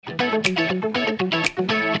Welcome,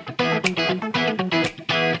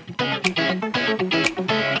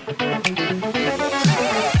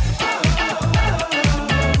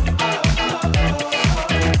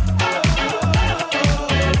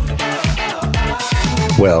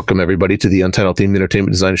 everybody, to the Untitled Themed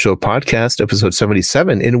Entertainment Design Show podcast, episode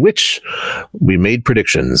 77, in which we made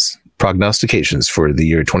predictions, prognostications for the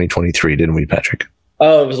year 2023, didn't we, Patrick?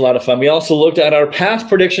 Oh, it was a lot of fun. We also looked at our past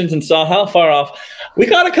predictions and saw how far off. We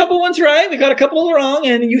got a couple ones right, we got a couple wrong,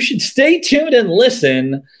 and you should stay tuned and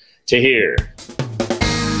listen to hear.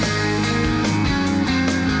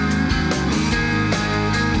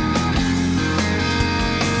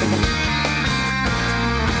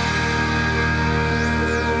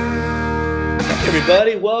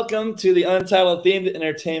 Everybody, welcome to the Untitled Themed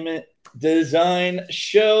Entertainment Design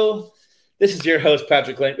Show. This is your host,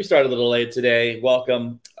 Patrick Kling. We started a little late today.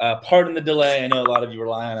 Welcome. Pardon the delay. I know a lot of you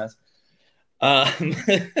rely on us.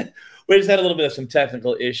 We just had a little bit of some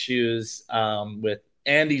technical issues with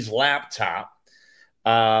Andy's laptop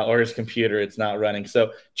or his computer. It's not running.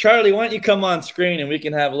 So, Charlie, why don't you come on screen and we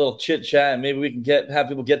can have a little chit chat and maybe we can have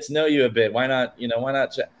people get to know you a bit. Why not? Why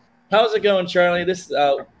not chat? How's it going, Charlie? This,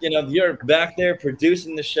 you're back there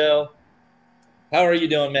producing the show. How are you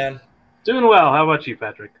doing, man? Doing well. How about you,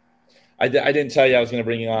 Patrick? I didn't tell you I was going to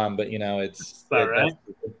bring you on, but it's right.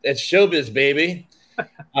 It's showbiz, baby.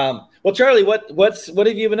 Well, Charlie, what have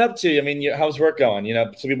you been up to? I mean, how's work going?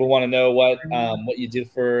 So people want to know what you do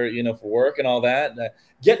for work and all that.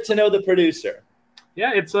 Get to know the producer.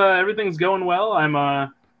 Yeah, it's everything's going well. I'm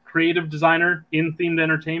a creative designer in themed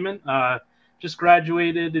entertainment. Just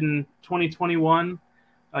graduated in 2021.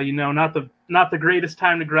 Not the greatest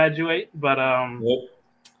time to graduate, but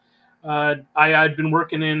I'd been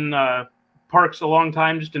working in parks a long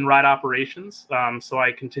time, just in ride operations. So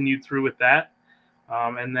I continued through with that,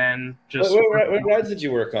 and then just. What rides did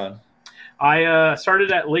you work on? I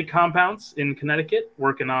started at Lake Compounce in Connecticut,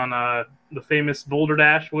 working on the famous Boulder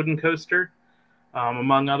Dash wooden coaster,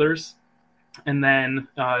 among others. And then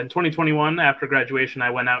in 2021, after graduation, I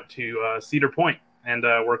went out to Cedar Point and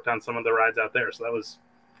worked on some of the rides out there. So that was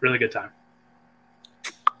a really good time.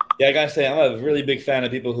 Yeah, I gotta say, I'm a really big fan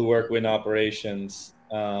of people who work in operations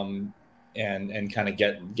and kind of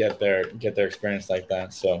get their experience like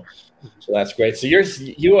that. So that's great. So you're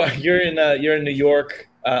in New York,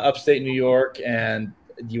 upstate New York, and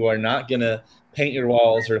you are not gonna paint your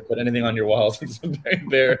walls or put anything on your walls. It's a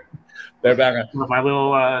very bare background. My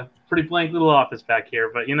little pretty blank little office back here,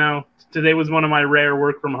 but today was one of my rare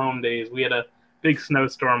work from home days. We had a big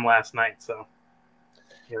snowstorm last night, so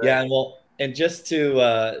yeah. And just to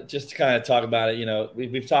kind of talk about it,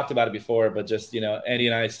 we've talked about it before, but just Andy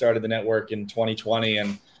and I started the network in 2020,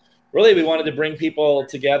 and really we wanted to bring people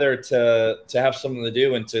together to have something to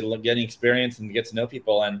do and to get experience and get to know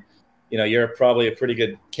people. And you're probably a pretty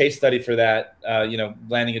good case study for that.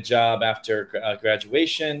 Landing a job after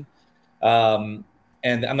graduation.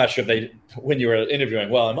 And I'm not sure if when you were interviewing,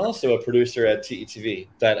 well, I'm also a producer at TETV.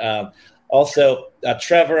 But also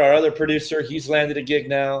Trevor, our other producer, he's landed a gig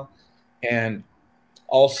now. And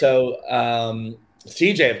also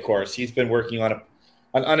CJ, of course, he's been working on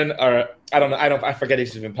I forget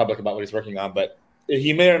if he's been public about what he's working on, but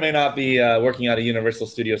he may or may not be working out of Universal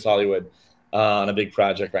Studios Hollywood on a big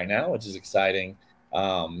project right now, which is exciting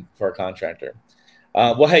for a contractor.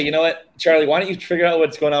 Well, hey, you know what, Charlie? Why don't you figure out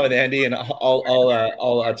what's going on with Andy, and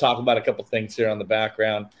I'll talk about a couple things here on the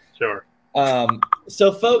background. Sure.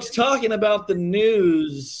 So, folks, talking about the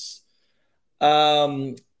news,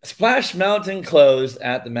 Splash Mountain closed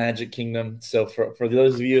at the Magic Kingdom. So, for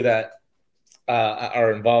those of you that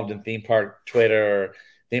are involved in theme park Twitter or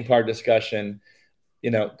theme park discussion,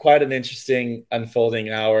 quite an interesting unfolding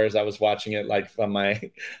hours. I was watching it from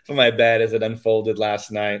my bed as it unfolded last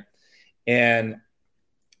night, and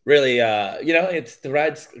really, it's the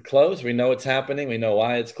ride's closed. We know what's happening. We know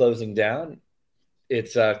why it's closing down.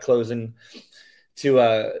 It's closing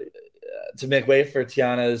to make way for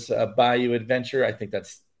Tiana's Bayou Adventure. I think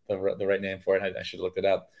that's the right name for it. I should have looked it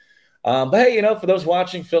up. But hey, for those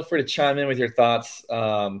watching, feel free to chime in with your thoughts.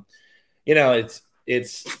 It's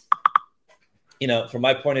from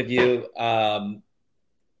my point of view,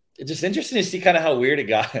 it's just interesting to see kind of how weird it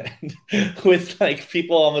got with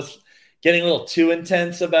people almost getting a little too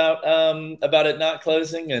intense about it not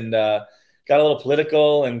closing, and got a little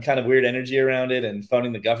political and kind of weird energy around it, and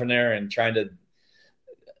phoning the governor and trying to,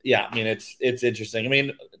 it's interesting. I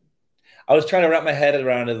mean, I was trying to wrap my head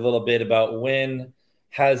around it a little bit about when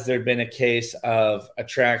has there been a case of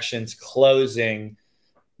attractions closing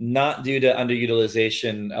not due to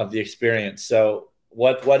underutilization of the experience. So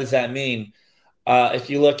what does that mean? If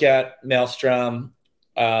you look at Maelstrom,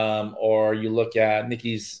 or you look at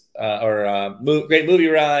Mickey's Great Movie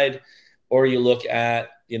Ride, or you look at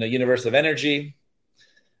Universe of Energy.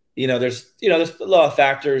 There's a lot of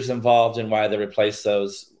factors involved in why they replace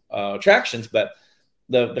those attractions, but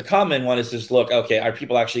the common one is just look, okay, are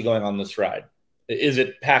people actually going on this ride? Is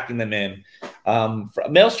it packing them in?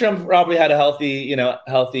 Maelstrom probably had a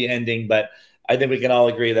healthy ending, but I think we can all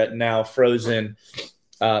agree that now Frozen,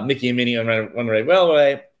 Mickey and Minnie on Runaway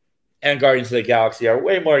Railway, and Guardians of the Galaxy are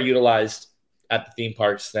way more utilized at the theme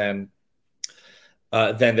parks than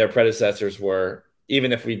their predecessors were.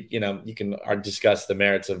 Even if you can discuss the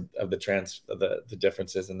merits of the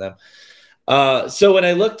differences in them. So when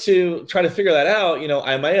I look to try to figure that out,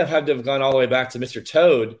 I might have had to have gone all the way back to Mr.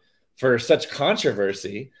 Toad for such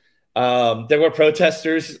controversy. There were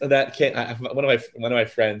protesters that came. One of my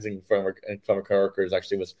friends and former coworkers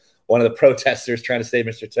actually was one of the protesters trying to save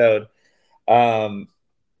Mr. Toad.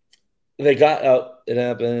 They got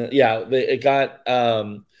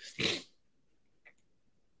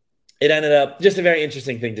it ended up just a very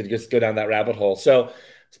interesting thing to just go down that rabbit hole. So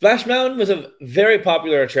Splash Mountain was a very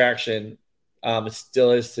popular attraction. It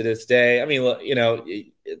still is to this day. I mean,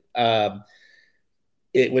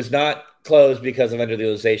 it was not closed because of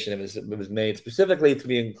underutilization. It was made specifically to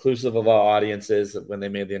be inclusive of all audiences when they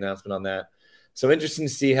made the announcement on that. So interesting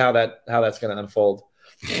to see how that's going to unfold.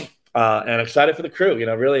 And excited for the crew.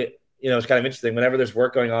 Really, it's kind of interesting. Whenever there's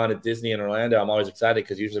work going on at Disney in Orlando, I'm always excited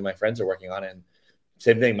because usually my friends are working on it. And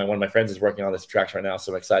same thing. One of my friends is working on this attraction right now,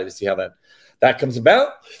 so I'm excited to see how that comes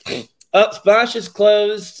about. Splash is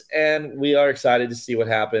closed, and we are excited to see what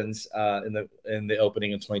happens in the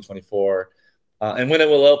opening in 2024 and when it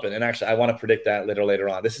will open. And actually, I want to predict that later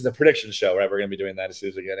on. This is a prediction show, right? We're going to be doing that as soon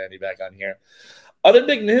as we get Andy back on here. Other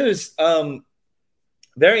big news,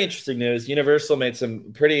 very interesting news. Universal made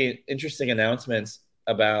some pretty interesting announcements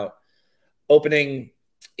about opening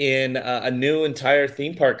in a new entire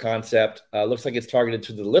theme park concept. Looks like it's targeted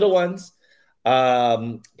to the little ones,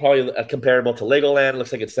 probably comparable to Legoland.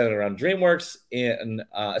 Looks like it's centered around DreamWorks in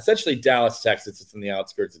essentially Dallas, Texas. It's in the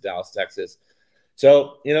outskirts of Dallas, Texas.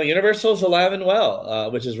 So, Universal's alive and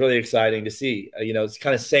well, which is really exciting to see. It's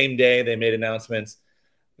kind of same day they made announcements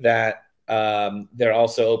that they're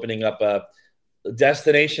also opening up a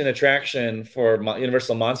destination attraction for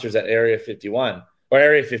Universal Monsters at Area 51 or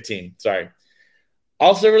Area 15. Sorry.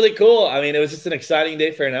 Also really cool. I mean, it was just an exciting day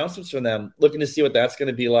for announcements from them. Looking to see what that's going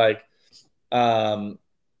to be like. And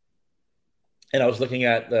I was looking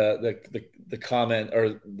at the comment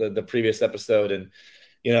or the previous episode, and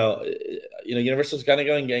Universal's kind of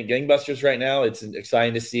going gangbusters right now. It's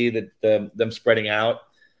exciting to see that them spreading out.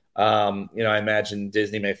 I imagine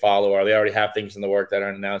Disney may follow, or they already have things in the work that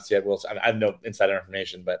aren't announced yet. Well, I have no insider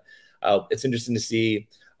information, but it's interesting to see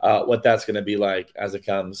what that's going to be like as it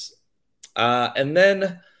comes. And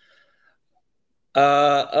then,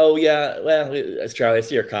 it's Charlie. I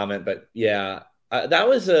see your comment, but yeah, that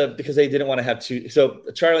was because they didn't want to have two. So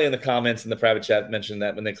Charlie in the comments in the private chat mentioned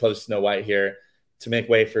that when they closed Snow White here to make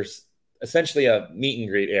way for essentially a meet and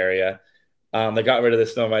greet area, they got rid of the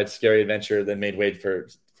Snow White Scary Adventure, then made way for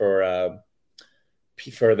the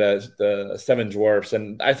Seven Dwarfs.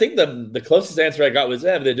 And I think the closest answer I got was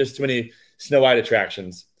there's just too many Snow White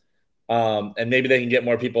attractions. And maybe they can get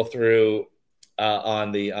more people through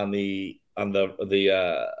on those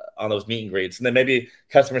meet and greets, and then maybe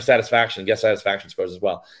customer satisfaction, guest satisfaction scores as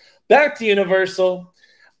well. Back to Universal,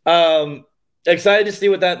 excited to see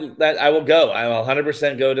what that I will go. I will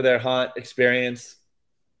 100% go to their haunt experience.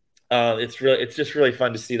 It's just really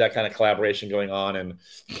fun to see that kind of collaboration going on, and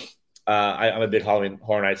I'm a big Halloween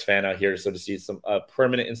Horror Nights fan out here, so to see some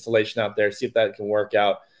permanent installation out there, see if that can work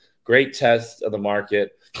out. Great test of the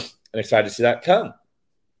market. And excited to see that come.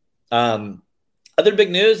 Other big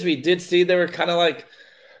news, we did see there were kind of like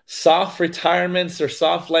soft retirements or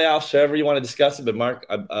soft layoffs, however you want to discuss it. But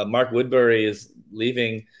Mark Woodbury is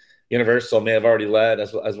leaving Universal, may have already led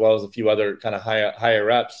as well as a few other kind of higher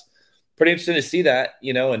ups. Pretty interesting to see that,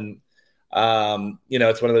 and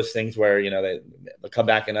it's one of those things where they'll come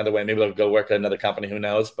back another way. Maybe they'll go work at another company. Who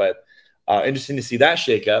knows? But interesting to see that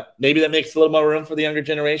shake up. Maybe that makes a little more room for the younger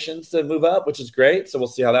generations to move up, which is great. So we'll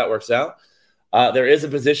see how that works out. There is a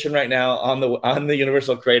position right now on the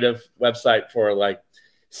Universal Creative website for like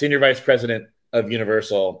Senior Vice President of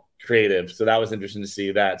Universal Creative. So that was interesting to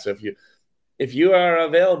see that. So if you are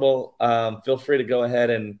available, feel free to go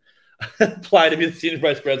ahead and apply to be the Senior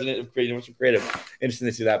Vice President of Universal Creative. Interesting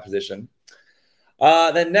to see that position.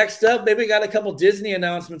 Then next up, maybe we got a couple Disney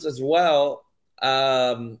announcements as well.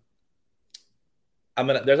 There's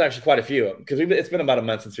actually quite a few because it's been about a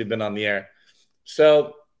month since we've been on the air.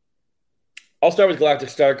 So I'll start with Galactic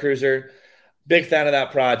Star Cruiser. Big fan of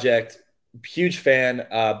that project. Huge fan,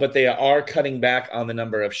 but they are cutting back on the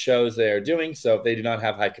number of shows they are doing. So if they do not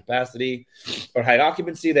have high capacity or high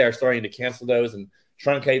occupancy, they are starting to cancel those and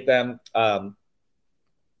truncate them.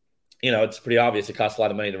 It's pretty obvious it costs a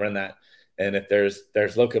lot of money to run that. And if there's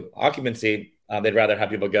low occupancy, they'd rather have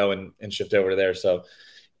people go and shift over to there. So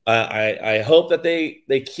I hope that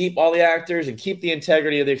they keep all the actors and keep the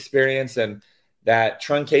integrity of the experience, and that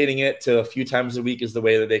truncating it to a few times a week is the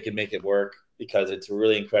way that they can make it work, because it's a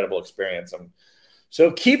really incredible experience.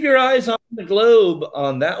 So keep your eyes on the globe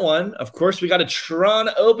on that one. Of course, we got a Tron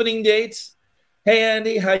opening date. Hey,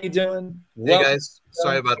 Andy, how you doing? Hey, guys.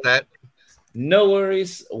 Sorry about that. No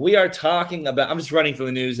worries. We are talking about – I'm just running through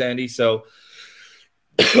the news, Andy, so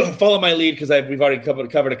follow my lead because we've already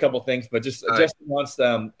covered a couple things, but just announced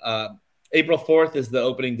April 4th is the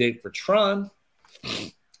opening date for Tron,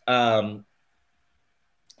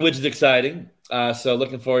 which is exciting. So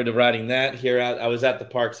looking forward to riding that here out. I was at the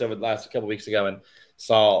parks over the last couple weeks ago and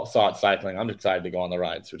saw it cycling. I'm excited to go on the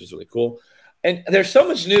rides, which is really cool. And there's so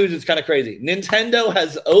much news, it's kind of crazy. Nintendo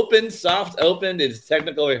has soft opened its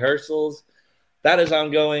technical rehearsals. That is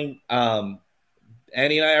ongoing. Andy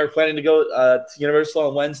and I are planning to go to Universal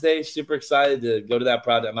on Wednesday. Super excited to go to that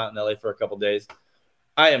project. I'm out in LA for a couple days.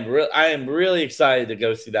 I am really excited to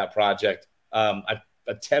go see that project. I've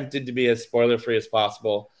attempted to be as spoiler-free as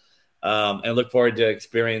possible, and look forward to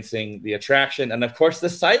experiencing the attraction. And, of course, the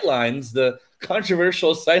sightlines, the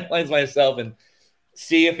controversial sightlines myself, and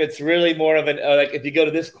see if it's really more of an like if you go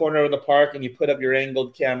to this corner of the park and you put up your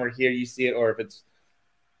angled camera here, you see it, or if it's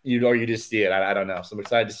you just see it. I don't know. So I'm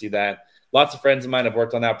excited to see that. Lots of friends of mine have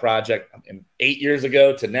worked on that project 8 years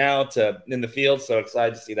ago to now to in the field. So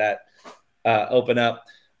excited to see that open up.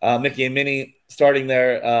 Mickey and Minnie starting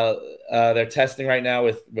their testing right now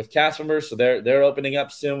with cast members. So they're opening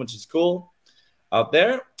up soon, which is cool out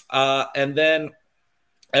there. And then,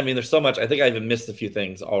 there's so much. I think I even missed a few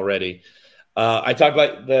things already. I talked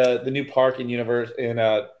about the new park in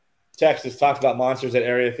Texas, talked about monsters at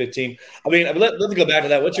Area 15. Let's go back to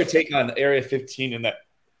that. What's your take on Area 15 and that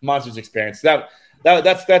monsters experience?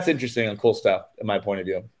 That's interesting and cool stuff in my point of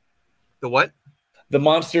view. The what? The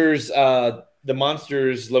monsters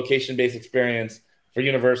location-based experience for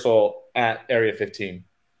Universal at Area 15.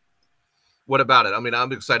 What about it?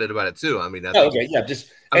 I'm excited about it too. Okay, yeah.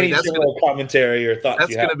 Just any general commentary or thoughts.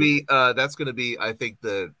 That's going to be, I think,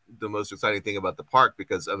 the most exciting thing about the park,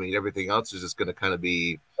 because everything else is just going to kind of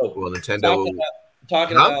be Nintendo.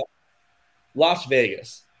 Talking about Las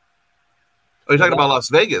Vegas. Oh, you're talking about Las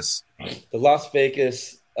Vegas? The Las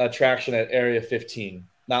Vegas attraction at Area 15,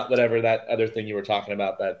 not whatever that other thing you were talking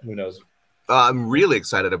about. That who knows. I'm really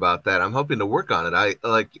excited about that. I'm hoping to work on it.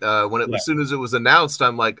 As soon as it was announced,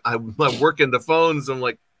 I'm working the phones. I'm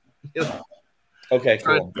like, okay,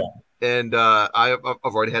 cool. And I've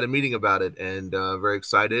already had a meeting about it, and very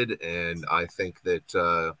excited. And I think that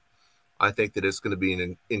it's going to be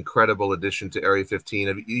an incredible addition to Area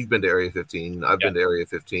 15. You've been to Area 15. I've been to Area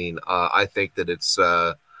 15. I think that it's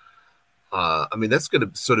that's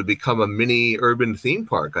going to sort of become a mini urban theme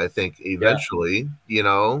park. I think eventually,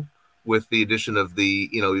 with the addition of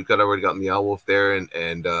you've already got Meow Wolf there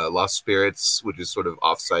and Lost Spirits, which is sort of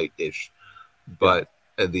offsite-ish, but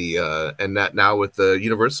and that now with the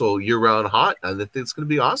Universal year-round hot, I think it's going to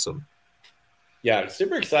be awesome. Yeah,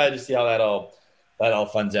 super excited to see how that all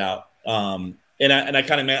funds out. And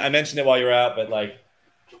I mentioned it while you were out, but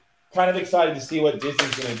kind of excited to see what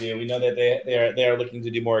Disney's going to do. We know that they are looking to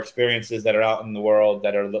do more experiences that are out in the world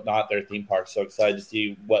that are not their theme parks. So excited to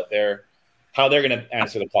see how they're going to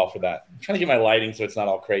answer the call for that. I'm trying to get my lighting so it's not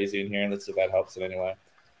all crazy in here. Let's see if that helps it anyway.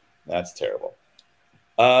 That's terrible.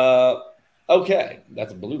 Okay,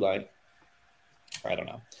 that's a blue light. I don't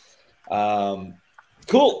know.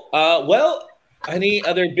 Cool. Well, any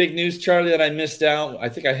other big news, Charlie, that I missed out? I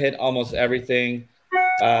think I hit almost everything.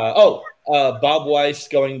 Bob Weiss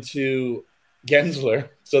going to Gensler,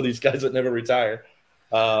 so these guys would never retire.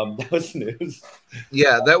 That was news.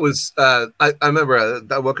 Yeah, that was. I remember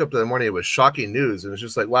I woke up in the morning. It was shocking news, and it's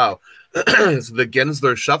just like, wow, it's the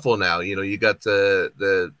Gensler shuffle now. You got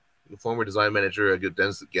the former design manager of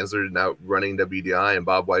Gensler now running WDI, and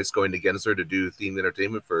Bob Weiss going to Gensler to do themed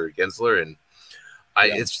entertainment for Gensler, and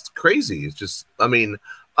it's just crazy. It's just, I'm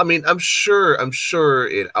sure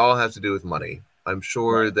it all has to do with money. I'm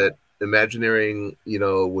sure that Imagineering,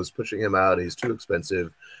 was pushing him out. He's too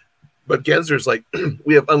expensive. But Gensler's like,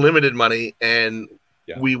 we have unlimited money, and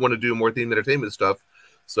we want to do more themed entertainment stuff.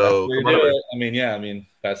 So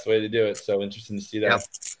that's the way to do it. So interesting to see that. Yeah.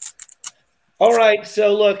 All right.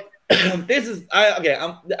 So look, I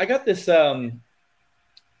got this.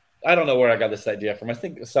 I don't know where I got this idea from. I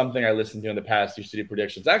think something I listened to in the past used to do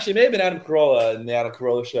predictions. Actually, maybe Adam Carolla in the Adam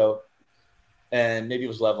Carolla show, and maybe it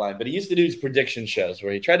was Loveline, but he used to do these prediction shows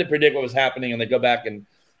where he tried to predict what was happening, and they go back and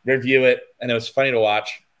review it, and it was funny to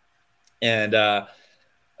watch. And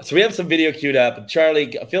so we have some video queued up.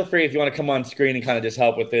 Charlie, feel free if you want to come on screen and kind of just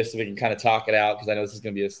help with this so we can kind of talk it out, because I know this is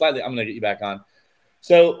going to be I'm going to get you back on.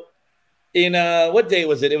 So in what day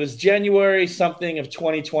was it? It was January something of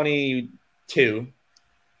 2022.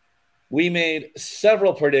 We made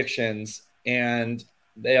several predictions, and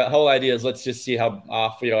the whole idea is let's just see how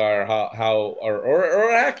off we are,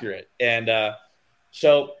 or accurate. And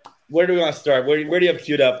so where do we want to start? Where do you have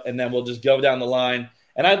queued up? And then we'll just go down the line.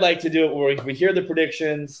 And I'd like to do it where we hear the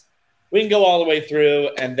predictions, we can go all the way through,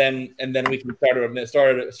 and then we can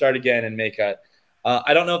start again and make a.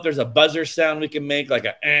 I don't know if there's a buzzer sound we can make, like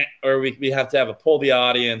or we have to have a poll the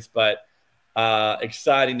audience, but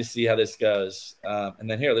exciting to see how this goes. And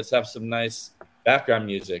then here, let's have some nice background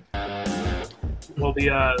music. Well,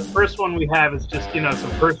 the first one we have is just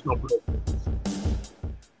some personal predictions.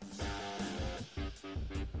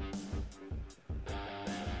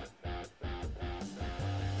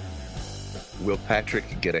 Will Patrick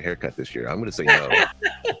get a haircut this year? I'm going to say no.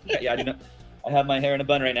 Yeah, I do not. I have my hair in a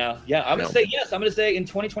bun right now. Yeah, I'm going to say yes. I'm going to say in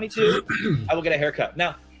 2022, I will get a haircut.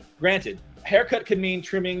 Now, granted, haircut could mean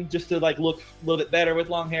trimming just to like look a little bit better with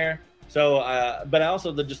long hair. So, but I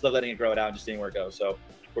also just love letting it grow it out and just seeing where it goes. So,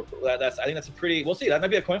 I think that's a pretty. We'll see. That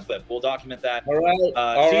might be a coin flip. We'll document that. All right.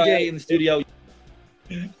 CJ in the studio.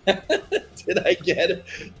 Did I get it?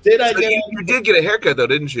 You did get a haircut though,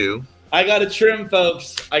 didn't you? I got a trim,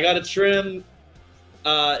 folks. I got a trim.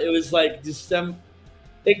 It was like December.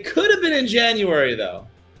 It could have been in January, though.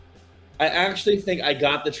 I actually think I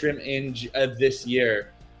got the trim in this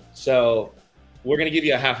year. So we're going to give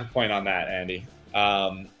you a half a point on that, Andy.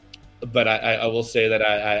 But I will say that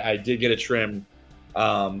I did get a trim.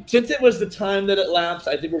 Since it was the time that it lapsed,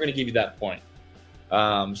 I think we're going to give you that point.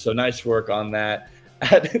 So nice work on that.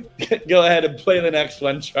 Go ahead and play the next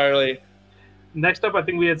one, Charlie. Next up, I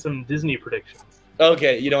think we had some Disney predictions.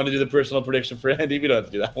 Okay, you don't want to do the personal prediction for Andy? We don't have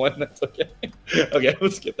to do that one. That's okay. Okay,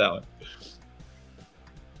 let's skip that one.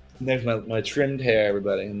 There's my trimmed hair,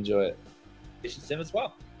 everybody. Enjoy it. Sim as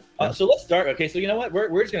well. So let's start. Okay, so you know what?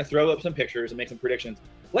 We're just going to throw up some pictures and make some predictions.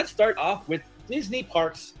 Let's start off with Disney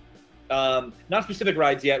parks. Not specific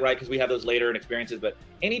rides yet, right? Because we have those later in experiences, but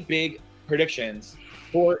any big predictions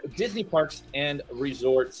for Disney parks and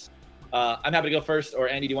resorts? I'm happy to go first, or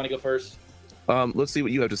Andy, do you want to go first? Let's see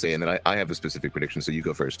what you have to say, and then I have a specific prediction, so you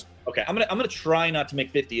go first. Okay, I'm gonna try not to make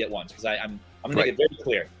 50 at once, because I'm gonna make it very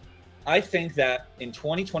clear. I think that in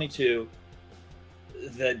 2022,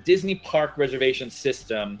 the Disney park reservation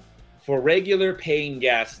system for regular paying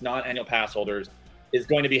guests, non-annual pass holders, is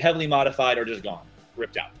going to be heavily modified or just gone,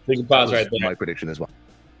 ripped out. We can pause right there. My prediction as well.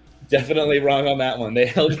 Definitely wrong on that one. They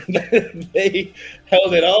held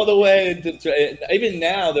it all the way. Even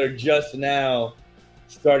now, they're just now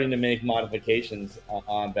starting to make modifications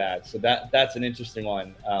on that. So that's an interesting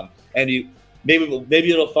one. And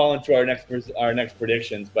maybe it'll fall into our next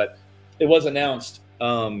predictions. But it was announced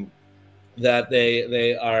that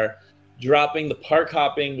they are dropping the park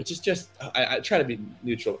hopping, which is just I try to be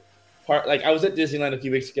neutral. Like I was at Disneyland a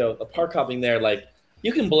few weeks ago. The park hopping there, like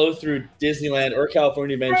you can blow through Disneyland or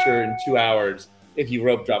California Adventure in 2 hours if you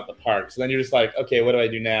rope drop the park. So then you're just like, okay, what do I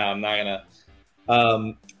do now? I'm not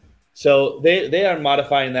gonna. So they are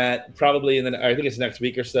modifying that probably I think it's next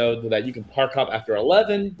week or so, that you can park hop after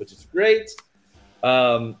 11, which is great.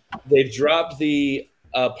 They've dropped the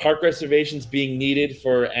park reservations being needed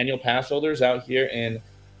for annual pass holders out here in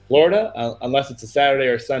Florida, unless it's a Saturday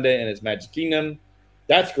or Sunday and it's Magic Kingdom.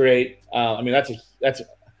 That's great. I mean, that's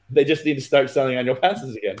they just need to start selling annual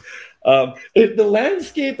passes again. The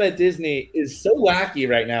landscape at Disney is so wacky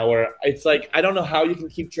right now, where it's like I don't know how you can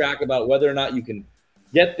keep track about whether or not you can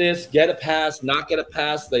get a pass, not get a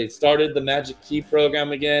pass. They started the Magic Key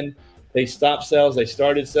program again. They stopped sales. They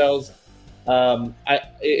started sales.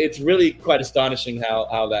 It's really quite astonishing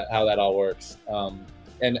how that all works.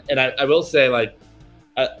 And I will say, like,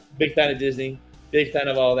 big fan of Disney, big fan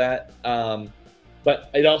of all that.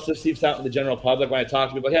 But it also seeps out in the general public when I talk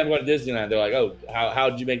to people, like, hey, I'm going to Disneyland. They're like, oh, how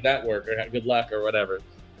did you make that work? Or good luck or whatever.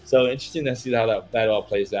 So interesting to see how that all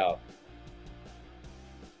plays out.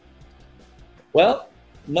 Well,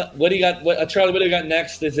 what do you got? Charlie, what do you got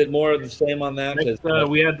next? Is it more of the same on that? Next,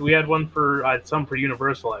 we had one for some for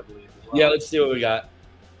Universal, I believe. As well. Yeah, let's see what we got.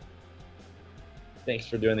 Thanks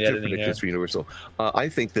for doing the editing here. For Universal. I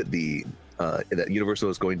think that that Universal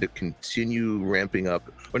is going to continue ramping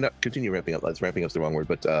up, or not continue ramping up. Ramping up is the wrong word,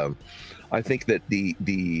 but I think that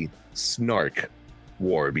the snark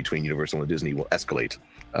war between Universal and Disney will escalate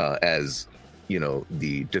as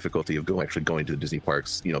the difficulty of actually going to the Disney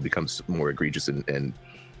parks becomes more egregious and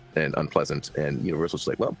unpleasant, and Universal's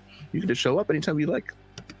like, well, you can just show up anytime you like.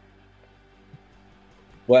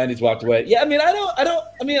 Well, Andy's walked away. Yeah, I mean,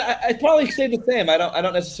 I'd probably say the same. I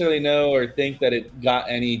don't necessarily know or think that it got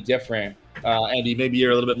any different. Andy, maybe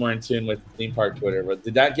you're a little bit more in tune with theme park Twitter, but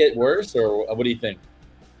did that get worse, or what do you think?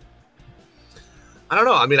 I don't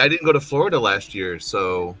know. I mean, I didn't go to Florida last year,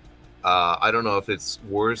 so I don't know if it's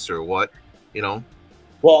worse or what.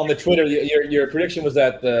 Well, on the Twitter, your prediction was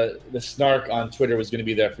that the snark on Twitter was going to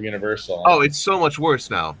be there for Universal. Oh, it's so much worse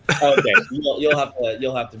now. Okay, you'll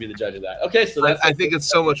have to be the judge of that. Okay, so I think it's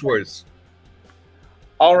so much worse.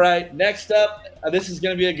 All right, next up, this is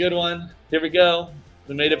going to be a good one. Here we go.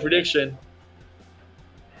 We made a prediction.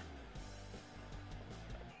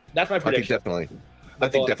 That's my prediction. I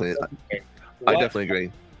think definitely. I definitely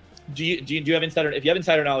agree. Do you have insider? If you have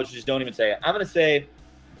insider knowledge, just don't even say it. I'm going to say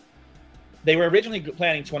they were originally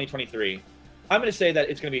planning 2023. I'm going to say that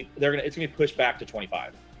it's going to be pushed back to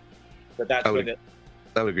 25. I would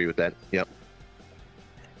agree with that. Yep.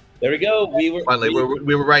 There we go. We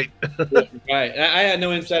were right. Right. I had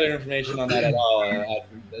no insider information on that at all.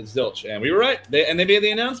 Zilch, and we were right. They made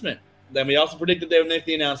the announcement. Then we also predicted they would make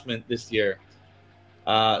the announcement this year.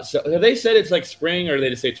 So have they said it's like spring, or they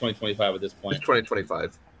just say 2025 at this point? It's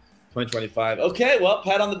 2025. 2025. Okay, well,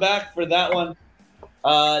 pat on the back for that one.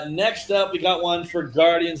 Next up, we got one for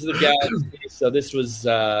Guardians of the Galaxy. So this was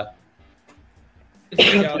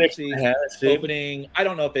Galaxy opening. I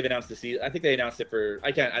don't know if they've announced the season. I think they announced it for.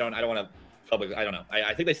 I don't want to publicly. I don't know.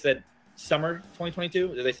 I think they said summer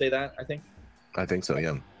 2022. Did they say that? I think so.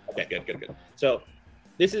 Yeah. Okay. Good. So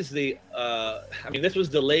this is the. This was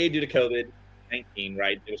delayed due to COVID-19,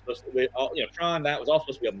 right? It was supposed to. Tron, that was all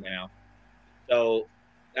supposed to be open now. So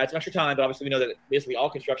that's extra time, but obviously we know that basically all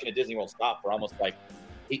construction at Disney World stopped for almost like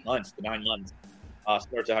 8 months to 9 months,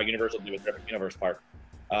 similar to how Universal did with Epic Universe Park.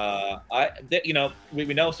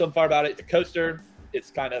 We know so far about it. The coaster,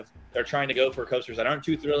 it's kind of, they're trying to go for coasters that aren't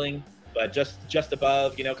too thrilling, but just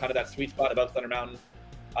above, kind of that sweet spot above Thunder Mountain.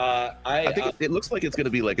 I think it looks like it's going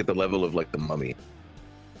to be like at the level of like the Mummy.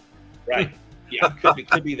 Right. Yeah,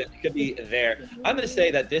 could be there. I'm going to say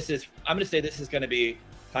this is going to be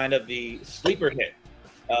kind of the sleeper hit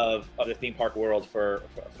of the theme park world for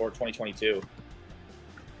 2022.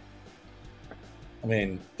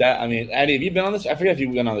 Andy, have you been on this? I forget if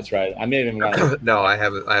you've been on this ride. I may have been on it. No, I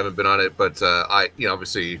haven't been on it, but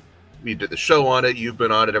obviously we did the show on it. You've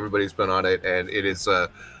been on it. Everybody's been on it, and it is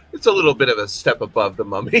it's a little bit of a step above the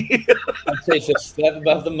Mummy. I'd say it's a step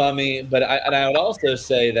above the Mummy, but I would also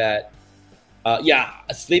say that,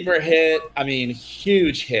 a sleeper hit.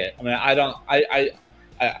 Huge hit. I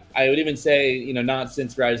would even say, not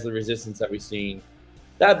since Rise of the Resistance have we seen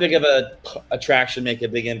that big of a attraction make a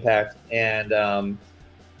big impact, and I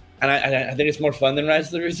think it's more fun than Rise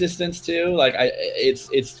of the Resistance too. Like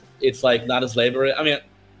it's like not as laborious.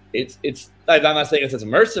 It's like, I'm not saying it's as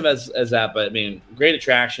immersive as that, but great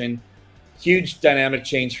attraction, huge dynamic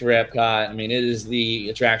change for Epcot. It is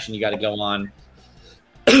the attraction you got to go on.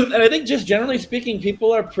 And I think just generally speaking,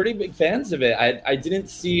 people are pretty big fans of it. I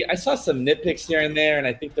saw some nitpicks here and there, and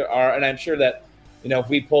I think there are, and I'm sure that, if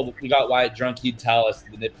we got Wyatt drunk, he'd tell us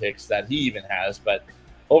the nitpicks that he even has, but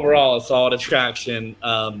overall, a solid attraction.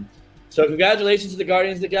 So congratulations to the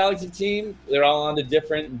Guardians of the Galaxy team. They're all on to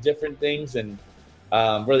different things, and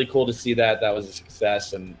really cool to see that was a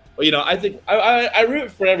success. And, I think I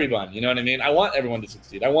root for everyone, you know what I mean? I want everyone to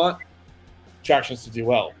succeed. I want attractions to do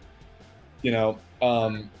well, and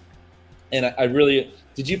I really,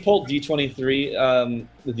 did you pull D23,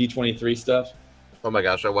 the D23 stuff? Oh my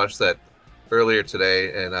gosh, I watched that earlier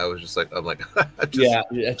today, and I was just like,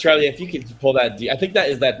 yeah, Charlie, if you could pull that, I think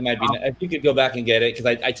that might be, if you could go back and get it, because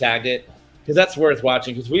I tagged it, because that's worth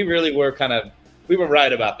watching, because we really were we were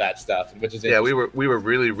right about that stuff, which is we were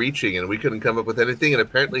really reaching, and we couldn't come up with anything, and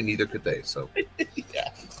apparently neither could they. So yeah.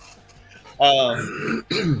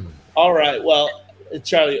 All right, well,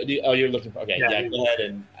 Charlie, you're looking for, okay, yeah, go ahead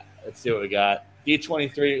and let's see what we got.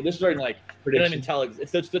 D23, this is already like prediction. I don't even tell,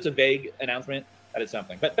 it's such a vague announcement that it's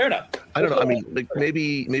something, but fair enough. I don't know.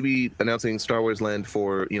 Maybe announcing Star Wars Land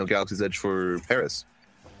for Galaxy's Edge for Paris.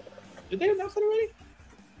 Did they announce that already?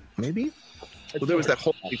 Maybe. Well, there was that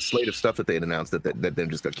whole big slate of stuff that they had announced that then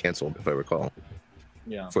just got canceled, if I recall.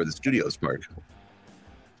 Yeah. For the Studios park.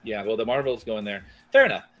 Yeah. Well, the Marvels go in there. Fair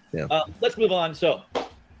enough. Yeah. Let's move on. So,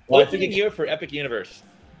 what did you hear for Epic Universe?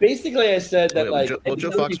 Basically, I said that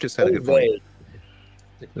Joe Fox just had a good point.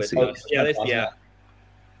 Let's see. Yeah.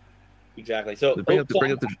 Exactly. So bring up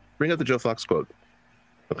the Joe Fox quote.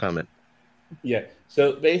 A comment. Yeah.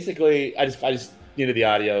 So basically, I just needed the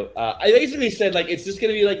audio. I basically said like it's just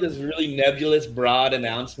going to be like this really nebulous, broad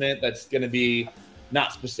announcement that's going to be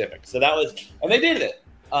not specific. So that was, and they did it.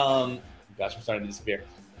 Gosh, I'm starting to disappear.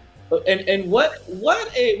 And what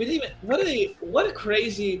a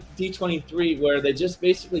crazy D23 where they just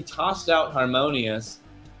basically tossed out Harmonious,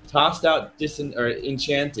 tossed out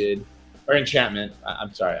Enchantment.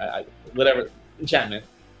 I'm sorry, whatever, Enchantment,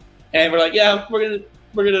 and we're like, yeah, we're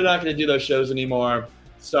not gonna do those shows anymore.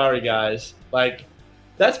 Sorry, guys. Like,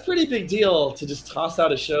 that's a pretty big deal to just toss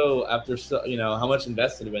out a show after how much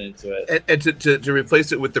invested went into it, and to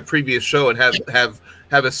replace it with the previous show and have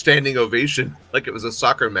a standing ovation like it was a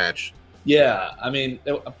soccer match. Yeah, I mean,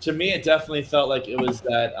 to me, it definitely felt like it was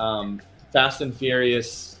that Fast and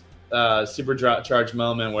Furious supercharged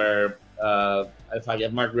moment where if I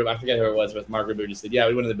get Mark Rubin, I forget who it was, but Mark Rubin just said, "Yeah,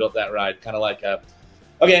 we wouldn't have built that ride." Kind of like,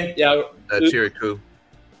 okay, yeah, Terry Koo.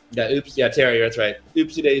 Yeah, oops, yeah, Terry, that's right.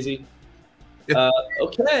 Oopsie daisy.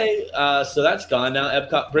 Okay, so that's gone now.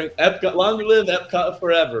 Epcot, long live Epcot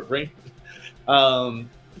forever.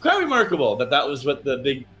 Quite remarkable that was what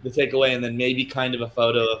the takeaway, and then maybe kind of a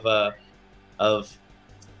photo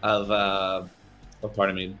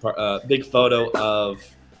big photo of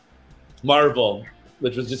Marvel,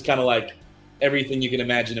 which was just kind of like everything you can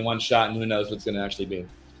imagine in one shot, and who knows what's going to actually be.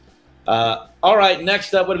 All right,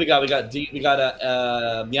 next up, what do we got? We got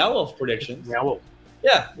a Meow Wolf predictions. Meow Wolf.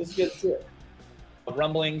 Yeah, let's get to it.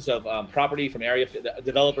 Rumblings of property from area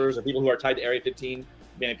developers or people who are tied to Area 15,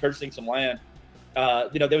 purchasing some land.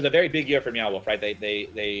 There was a very big year for Meow Wolf, right?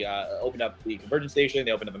 They opened up the conversion station.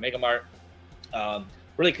 They opened up a Mega Mart.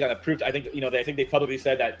 Really kind of proved. I think they publicly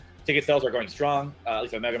said that ticket sales are going strong. At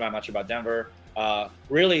least at Mega Mart. I'm not sure about Denver.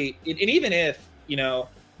 Really, and even if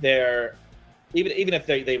their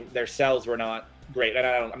sales were not great, and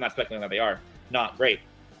I'm not speculating that they are not great.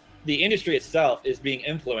 The industry itself is being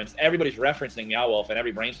influenced. Everybody's referencing Meow Wolf, and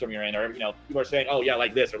every brainstorm you're in, or people are saying, "Oh yeah,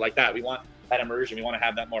 like this or like that." We want that immersion. We want to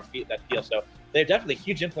have that more feel. So they're definitely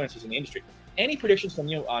huge influencers in the industry. Any predictions from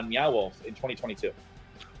you on Meow Wolf in 2022?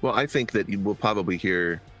 Well, I think that you will probably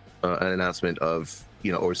hear an announcement of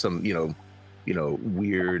or some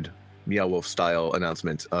weird Meow Wolf style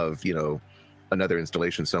announcement of another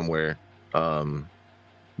installation somewhere,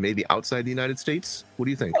 maybe outside the United States. What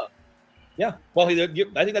do you think? Yeah, well, I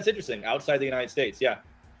think that's interesting. Outside the United States, yeah,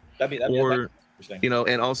 that'd be interesting.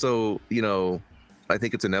 And also, I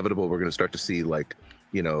think it's inevitable we're going to start to see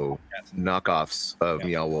knockoffs of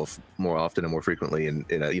Meow Wolf more often and more frequently, and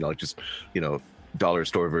just dollar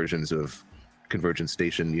store versions of Convergence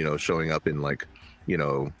Station, showing up in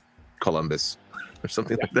Columbus or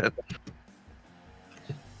something like that.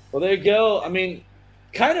 Well, there you go. I mean,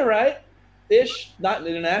 kind of right-ish, not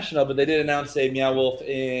international, but they did announce a Meow Wolf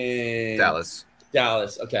in Dallas.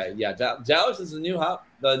 Okay, yeah, Dallas is the new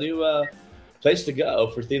place to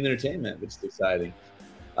go for themed entertainment, which is exciting.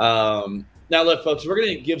 Now, look, folks, we're going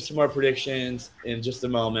to give some more predictions in just a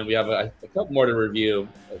moment. We have a couple more to review.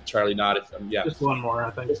 Charlie nodded. Just one more,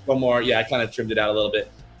 I think. Just one more. Yeah, I kind of trimmed it out a little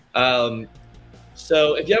bit.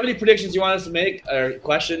 So if you have any predictions you want us to make or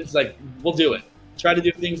questions, we'll do it. Try to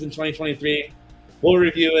do things in 2023. We'll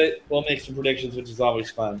review it. We'll make some predictions, which is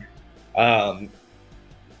always fun.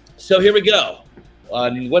 So here we go.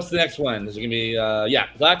 What's the next one? Is it going to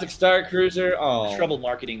be, Galactic Star Cruiser? Oh, trouble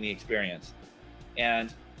marketing the experience.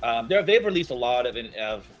 And they've released a lot of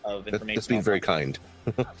information. That's being very kind.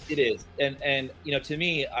 It is, and to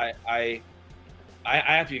me, I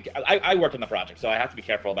have to. I worked on the project, so I have to be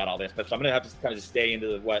careful about all this. But so I'm going to have to kind of just stay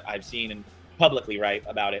into what I've seen and publicly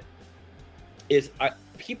about it.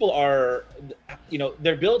 People are,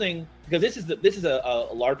 they're building, because this is a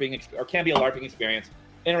LARPing or can be a LARPing experience.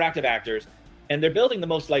 Interactive actors, and they're building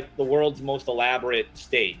the world's most elaborate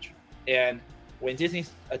stage. And when Disney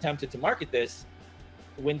attempted to market this,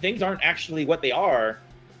 when things aren't actually what they are,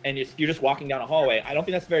 and you're just walking down a hallway, I don't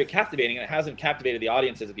think that's very captivating, and it hasn't captivated the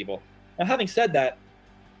audiences of people. Now, having said that,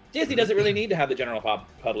 Disney doesn't really need to have the general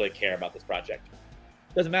public care about this project.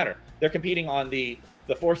 Doesn't matter. They're competing on the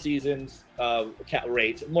 4 seasons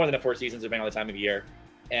rate, more than 4 seasons depending on the time of year,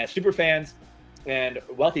 and super fans and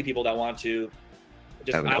wealthy people that want to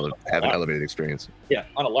just have an elevated experience. Yeah,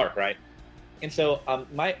 on a LARP, right? And so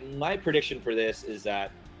my prediction for this is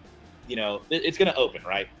that it's going to open,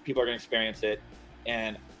 right? People are going to experience it,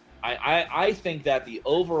 and I think that the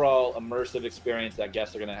overall immersive experience that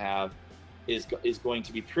guests are going to have is going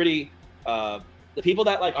to be pretty. The people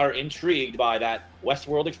that are intrigued by that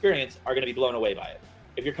Westworld experience are going to be blown away by it.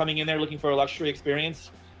 If you're coming in there looking for a luxury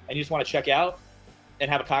experience and you just want to check out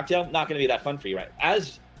and have a cocktail, not going to be that fun for you, right?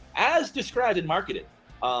 As described and marketed,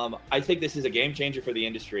 I think this is a game changer for the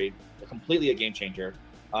industry, completely a game changer.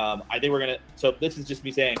 I think we're going to, so this is just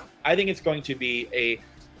me saying, I think it's going to be a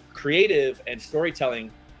creative and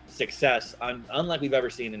storytelling success unlike we've ever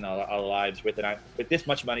seen in our lives with this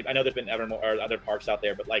much money. I know there's been Evermore or other parks out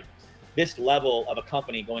there, but like this level of a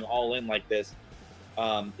company going all in like this is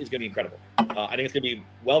going to be incredible. I think it's going to be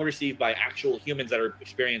well received by actual humans that are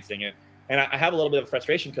experiencing it. And I have a little bit of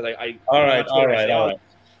frustration because All right.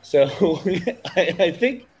 So I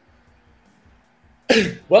think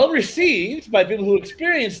well received by people who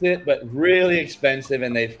experienced it, but really expensive,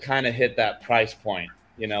 and they've kind of hit that price point,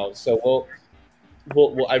 you know. So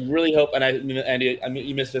we'll I really hope, and Andy,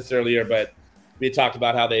 you missed this earlier, but we talked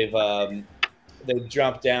about how they've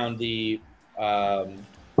dropped down the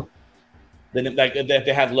like if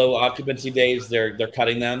they have low occupancy days, they're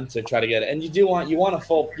cutting them to try to get it. And you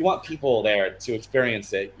want people there to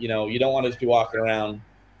experience it. You know, you don't want to just be walking around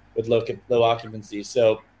with low occupancy.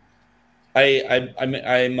 So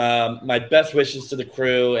I'm my best wishes to the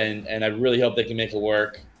crew, and I really hope they can make it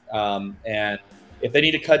work. And if they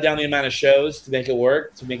need to cut down the amount of shows to make it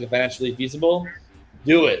work, to make it financially feasible,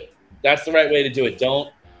 do it. That's the right way to do it.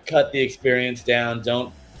 Don't cut the experience down.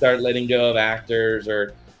 Don't start letting go of actors,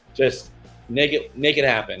 or just make it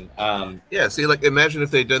happen. Yeah, see, like, imagine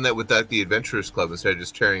if they'd done that with the Adventurers Club instead of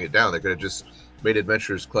just tearing it down. They could have just made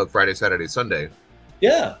Adventurers Club Friday, Saturday, Sunday.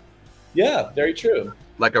 Yeah, very true.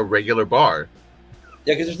 Like a regular bar.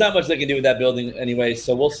 Yeah, because there's not much they can do with that building anyway,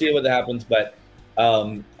 so we'll see what happens. But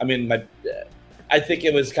I think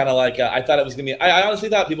it was kind of like I thought it was going to be. I honestly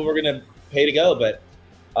thought people were going to pay to go, but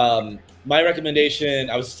my recommendation.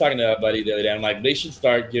 I was just talking to a buddy the other day. I'm like, they should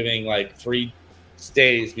start giving like free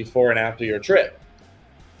stays before and after your trip,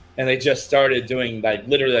 and they just started doing like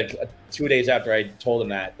literally like 2 days after I told them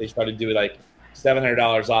that, they started doing like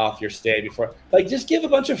 $700 off your stay before. Like, just give a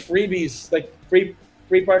bunch of freebies, like free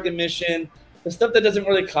park admission, the stuff that doesn't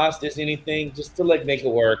really cost Disney anything, just to like make it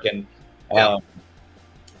work. And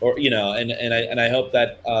or you know, and I hope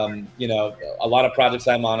that you know, a lot of projects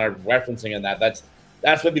I'm on are referencing in that. That's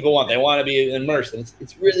what people want. They want to be immersed, and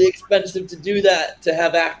it's really expensive to do that, to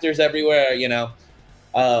have actors everywhere, you know.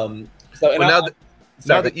 Now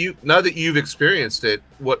that you've experienced it,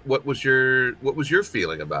 what was your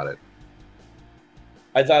feeling about it?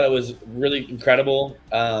 I thought it was really incredible.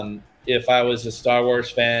 If I was a Star Wars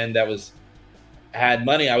fan that had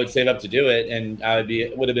money, I would save up to do it, and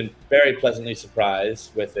would have been very pleasantly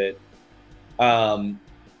surprised with it.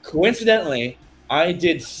 Coincidentally, I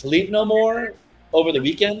did Sleep No More over the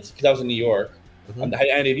weekend because I was in New York. Mm-hmm.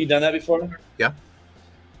 Andy, have you done that before? Yeah.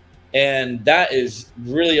 And that is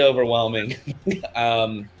really overwhelming.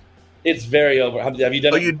 It's very have you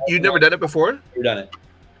done it? You've never done it before? You've done it.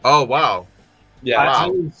 Oh, wow. Yeah.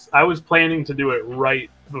 Wow. I was planning to do it right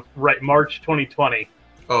March 2020.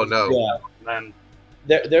 Oh, no. Yeah. And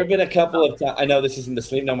there have been a couple of times. I know this isn't the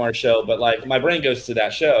Sleep No More show, but like my brain goes to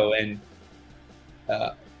that show, and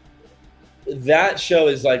that show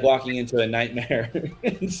is like walking into a nightmare.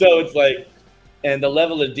 And so it's like, and the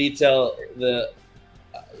level of detail,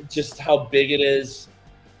 just how big it is,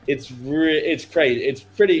 it's crazy. It's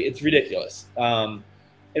ridiculous.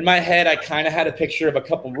 In my head, I kind of had a picture of a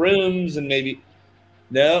couple rooms, and maybe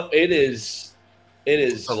it is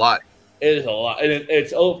a lot. It is a lot, and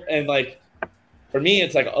it's over. And like for me,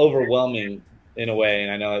 it's like overwhelming in a way.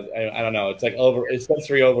 And I don't know. It's like it's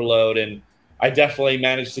sensory overload, and I definitely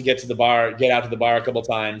managed to get out to the bar a couple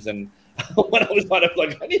times. And when I was on, I was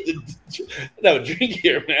like, I need to have a drink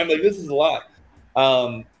here, man. Like, this is a lot.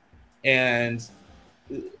 And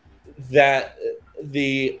that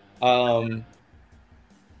the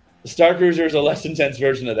Star Cruiser is a less intense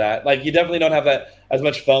version of that. Like, you definitely don't have that as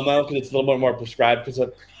much FOMO because it's a little more prescribed. Because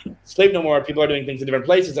of Sleep No More, people are doing things in different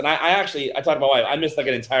places. And I talked to my wife. I missed like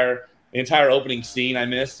an entire opening scene. I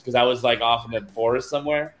missed because I was like off in the forest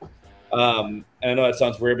somewhere. And I know that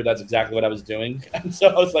sounds weird, but that's exactly what I was doing. And so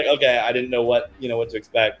I was like, okay, I didn't know what to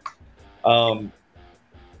expect. But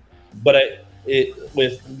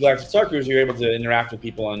with Galactic Star Cruiser, you're able to interact with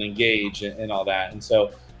people and engage and all that. And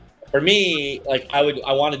so for me, like I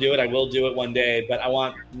want to do it. I will do it one day, but I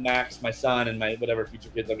want Max, my son, and my whatever future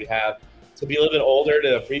kids that we have to be a little bit older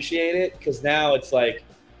to appreciate it. Because now it's like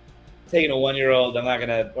taking a 1-year-old, I'm not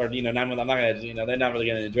gonna, or 9 months, I'm not gonna, they're not really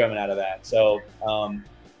gonna enjoyment out of that. So,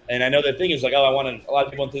 and I know the thing is like, a lot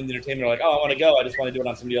of people in the entertainment are like, oh, I want to go. I just want to do it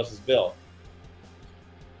on somebody else's bill.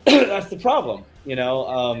 That's the problem,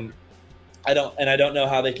 I don't know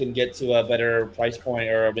how they can get to a better price point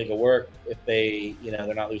or make it work if they,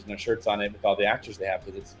 they're not losing their shirts on it with all the actors they have.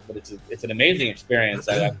 Because it's an amazing experience.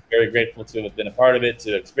 I'm very grateful to have been a part of it,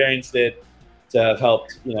 to have experienced it, to have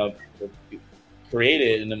helped, create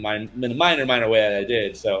it in a minor way that I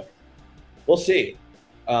did. So we'll see.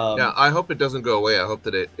 Yeah, I hope it doesn't go away. I hope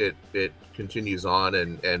that it continues on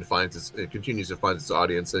and it continues to find its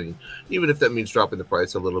audience, and even if that means dropping the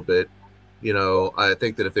price a little bit, I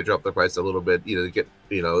think that if they drop the price a little bit, they get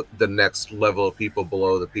the next level of people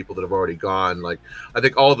below the people that have already gone. Like, I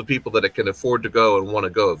think all the people that can afford to go and want to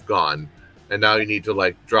go have gone, and now you need to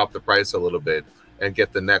like drop the price a little bit and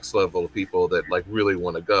get the next level of people that like really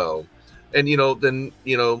want to go, and then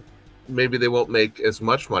maybe they won't make as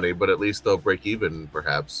much money, but at least they'll break even,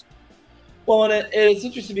 perhaps. Well, and it's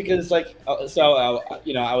interesting because it's like, I was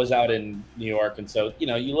out in New York, and so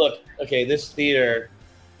you look, okay, this theater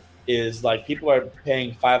is like people are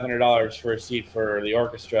paying $500 for a seat for the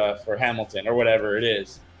orchestra for Hamilton or whatever it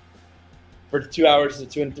is for 2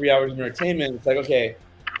 and 3 hours of entertainment. It's like, okay,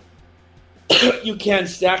 you can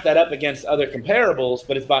stack that up against other comparables,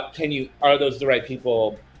 but it's about are those the right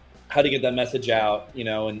people? How to get that message out,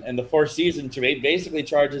 and the Four Seasons basically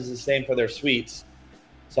charges the same for their suites.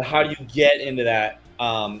 So how do you get into that?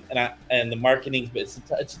 And the marketing, it's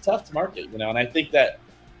tough to market, and I think that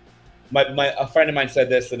a friend of mine said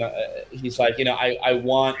this, and he's like, I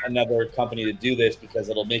want another company to do this because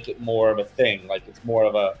it'll make it more of a thing. Like it's more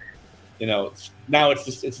of a, now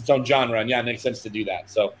it's its own genre, and yeah, it makes sense to do that.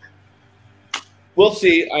 So we'll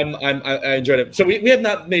see. I enjoyed it. So we have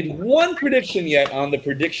not made one prediction yet on the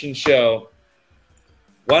prediction show.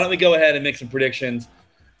 Why don't we go ahead and make some predictions?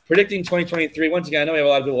 Predicting 2023. Once again, I know we have a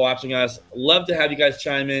lot of people watching us. Love to have you guys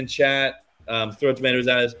chime in, chat, throw tomatoes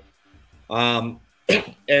at us. And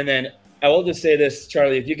then I will just say this,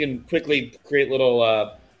 Charlie, if you can quickly create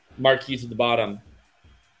little marquees at the bottom.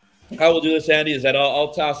 How we'll do this, Andy, is that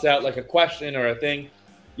I'll toss out like a question or a thing.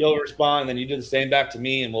 You'll respond, and then you do the same back to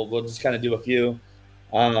me, and we'll just kind of do a few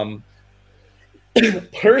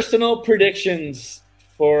personal predictions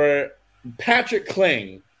for Patrick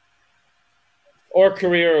Kling or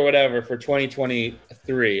career or whatever for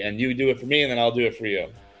 2023. And you do it for me, and then I'll do it for you.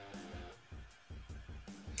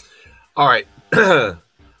 All right.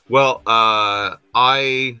 Well,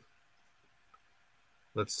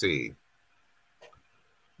 let's see.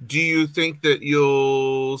 Do you think that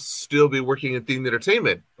you'll still be working in themed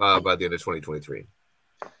entertainment by the end of 2023?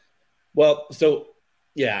 Well, so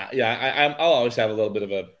yeah, I'll always have a little bit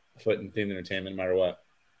of a foot in themed entertainment, no matter what.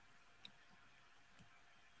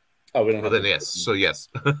 Oh, we don't have. Then yes. So yes.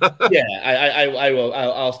 Yeah, I will.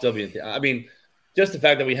 I'll still be. I mean, just the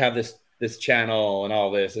fact that we have this channel and all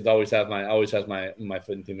this, it always has my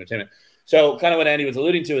foot in themed entertainment. So, kind of what Andy was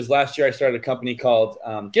alluding to is last year I started a company called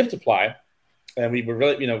Gift Apply. And we were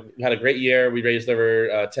really, had a great year. We raised over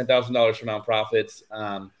 $10,000 for nonprofits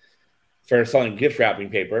for selling gift wrapping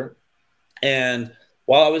paper. And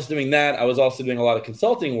while I was doing that, I was also doing a lot of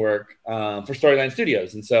consulting work for Storyline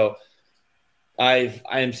Studios. And so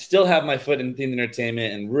I still have my foot in themed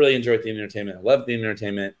entertainment and really enjoy themed entertainment. I love themed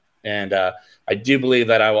entertainment. And I do believe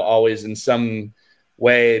that I will always in some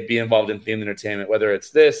way be involved in themed entertainment, whether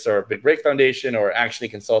it's this or Big Break Foundation or actually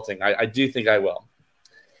consulting. I do think I will.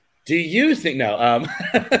 Do you think no?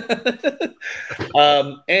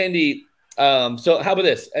 Andy, so how about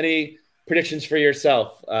this? Any predictions for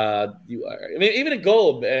yourself? Even a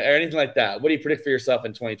goal or anything like that. What do you predict for yourself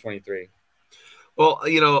in 2023? Well,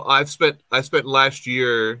 I spent last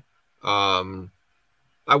year, I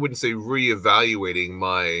wouldn't say reevaluating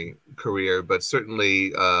my career, but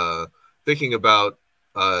certainly thinking about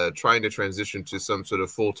trying to transition to some sort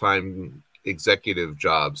of full-time executive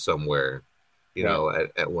job somewhere.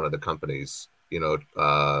 At one of the companies, it's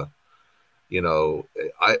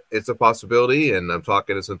a possibility, and I'm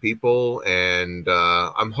talking to some people, and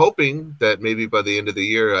I'm hoping that maybe by the end of the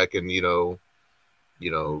year I can,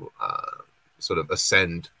 sort of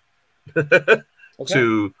ascend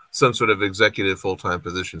to some sort of executive full-time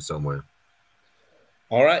position somewhere.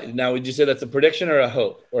 All right. Now, would you say that's a prediction or a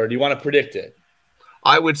hope, or do you want to predict it?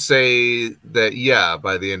 I would say that, yeah,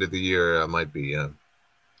 by the end of the year I might be, yeah.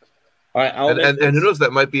 All right, and who knows?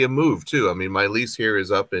 That might be a move too. I mean, my lease here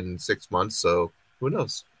is up in 6 months, so who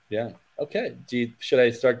knows? Yeah. Okay. Should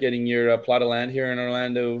I start getting your plot of land here in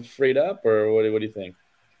Orlando freed up, or what do you think?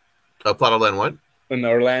 A plot of land, what? In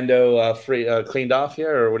Orlando, cleaned off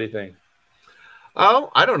here, or what do you think?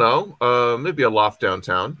 Oh, I don't know. Maybe a loft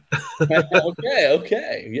downtown.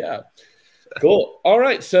 Okay, yeah. Cool. All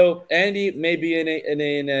right. So Andy, maybe in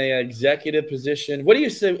a executive position. What do you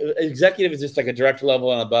say? Executive is just like a director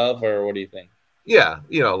level and above, or what do you think? Yeah,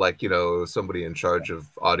 somebody in charge of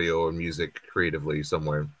audio or music creatively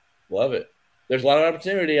somewhere. Love it. There's a lot of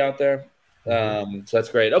opportunity out there. So that's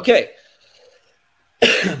great. Okay.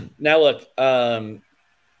 Now look,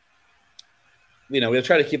 we'll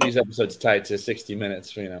try to keep these episodes tight to 60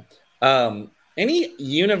 minutes. Any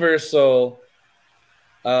Universal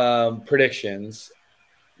predictions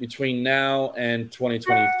between now and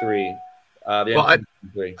 2023? I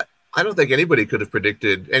don't think anybody could have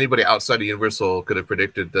predicted. Anybody outside of Universal could have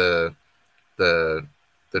predicted the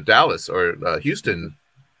Dallas or Houston.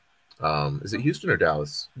 Is it Houston or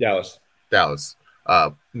Dallas? Dallas.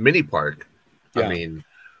 Mini park. Yeah. I mean,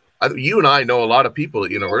 you and I know a lot of people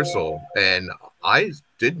at Universal, and I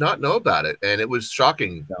did not know about it, and it was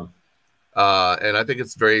shocking. Yeah. And I think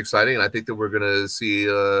it's very exciting, and I think that we're going to see,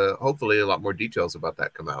 hopefully, a lot more details about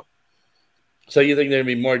that come out. So you think there'll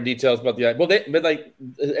be more details about the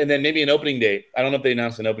and then maybe an opening date? I don't know if they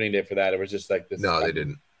announced an opening date for that. It was just like this. No, they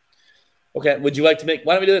didn't. Okay. Would you like to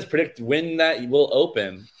why don't we do this? Predict when that will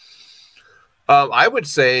open? I would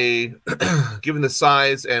say, given the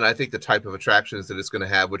size and I think the type of attractions that it's going to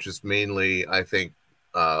have, which is mainly, I think,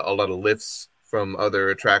 a lot of lifts from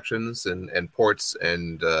other attractions and ports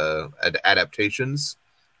and adaptations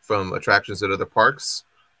from attractions at other parks.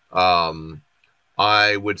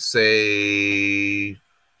 I would say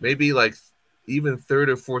maybe like even third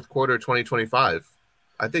or fourth quarter 2025.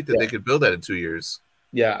 I think that they could build that in 2 years.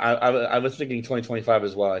 Yeah, I was thinking 2025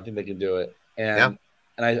 as well. I think they can do it. And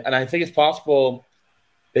I think it's possible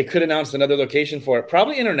they could announce another location for it,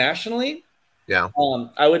 probably internationally. Yeah.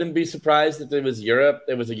 I wouldn't be surprised if there was Europe.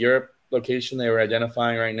 There was a Europe location they were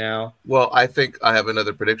identifying right now. Well, I think I have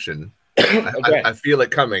another prediction. Okay. I feel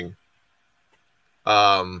it coming.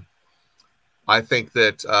 I think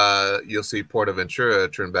that you'll see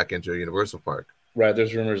Portaventura turn back into a Universal Park. Right.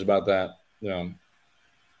 There's rumors about that. Yeah.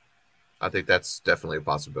 I think that's definitely a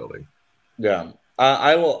possibility. Yeah.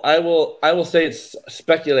 I will say it's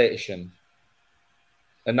speculation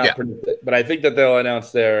and not predict it, but I think that they'll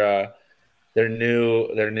announce I think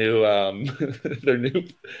they'll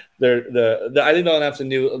announce a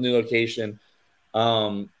new location.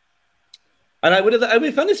 And it'd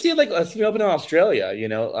be fun to see like open in Australia,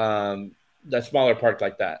 that smaller park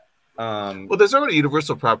like that. Well, there's already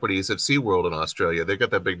Universal properties at SeaWorld in Australia. They've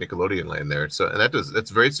got that big Nickelodeon land there,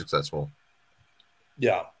 that's very successful.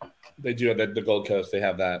 Yeah, they do have the Gold Coast. They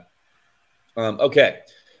have that. Okay.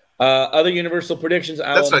 Other Universal predictions.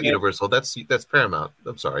 That's not Universal. That's Paramount.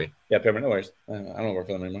 I'm sorry. Yeah, Paramount. No worries. I don't work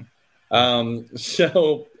for them anymore.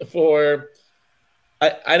 So for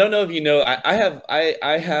I don't know if you know.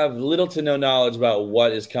 I have little to no knowledge about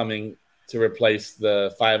what is coming to replace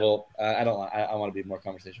the Fievel. I want to be more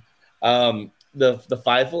conversation. The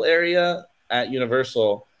Fievel area at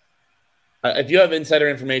Universal. If you have insider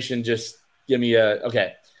information, just give me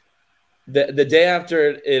okay. The day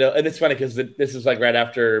after it, and it's funny because this is like right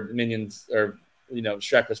after Minions or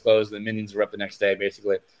Shrek was closed, and Minions were up the next day,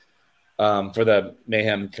 basically, for the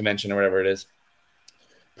Mayhem convention or whatever it is.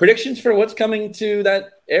 Predictions for what's coming to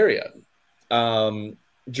that area.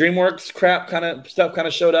 DreamWorks stuff kind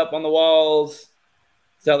of showed up on the walls.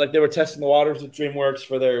 Sounded like they were testing the waters with DreamWorks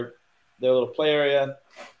for their little play area.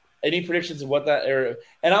 Any predictions of what that area?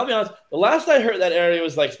 And I'll be honest, the last I heard that area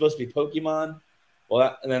was like supposed to be Pokemon.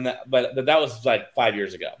 Well, but that was like 5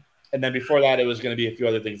 years ago, and then before that, it was going to be a few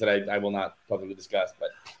other things that I will not publicly discuss.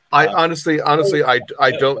 But I honestly, I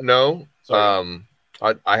don't know. I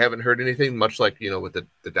haven't heard anything much like with the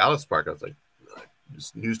Dallas park. I was like,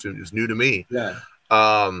 it's new to me. Yeah.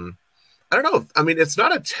 I don't know. I mean, it's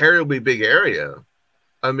not a terribly big area.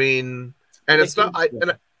 I mean, and it's not.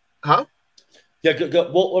 Huh? Yeah.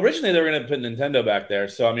 Well, originally they were going to put Nintendo back there,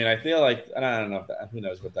 so I mean, I feel like I don't know if that. Who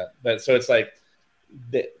knows what that? But so it's like.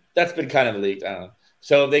 That's been kind of leaked. I don't know.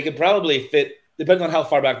 So they could probably fit, depending on how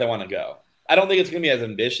far back they want to go. I don't think it's going to be as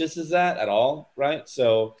ambitious as that at all, right?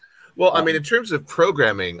 So, well, I mean, in terms of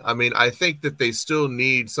programming, I mean, I think that they still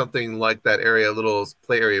need something like that area, a little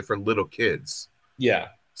play area for little kids. Yeah.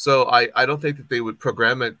 So I don't think that they would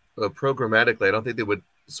program it programmatically. I don't think they would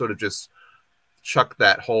sort of just chuck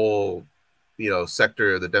that whole,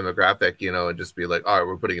 sector of the demographic, and just be like, all right,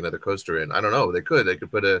 we're putting another coaster in. I don't know. They could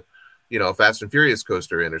put a Fast and Furious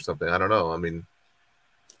coaster in or something. I don't know. I mean,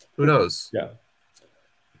 who knows? Yeah.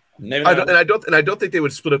 I don't think they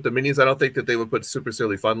would split up the Minions. I don't think that they would put Super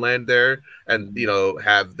Silly Funland there and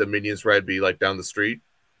have the Minions ride be like down the street.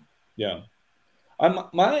 Yeah. I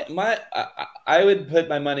would put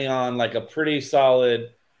my money on like a pretty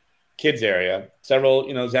solid kids area. Several,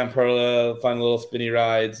 Zamperla, fun little spinny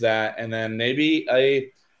rides and then maybe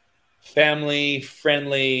a family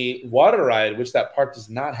friendly water ride, which that park does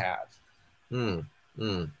not have. Very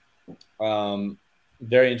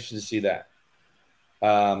interested to see that.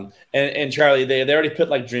 And Charlie, they already put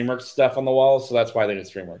like DreamWorks stuff on the wall, so that's why I think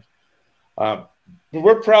it's DreamWorks. But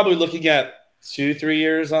we're probably looking at 2-3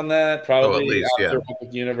 years on that, probably at least, after yeah.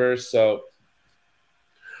 Epic Universe. So,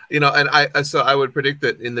 And I would predict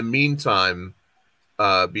that in the meantime,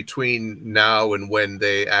 between now and when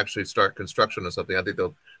they actually start construction or something, I think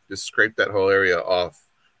they'll just scrape that whole area off,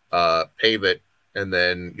 pave it, and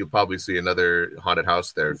then you'll probably see another haunted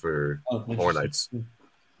house there for Horror Nights.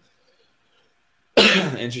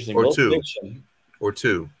 Interesting. Or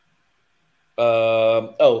two.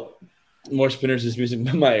 More spinners is music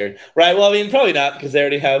in my ear. Right. Well, I mean, probably not, because they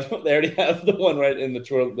already have the one right in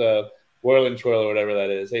the Whirl and Twirl or whatever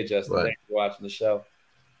that is. Hey, Justin, right. Thanks for watching the show.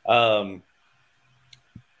 But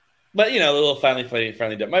a little family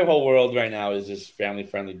friendly. My whole world right now is just family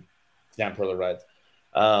friendly down perler rides.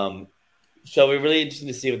 So we're really interested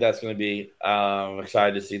to see what that's going to be. I'm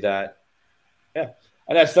excited to see that. Yeah,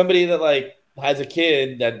 and as somebody that has a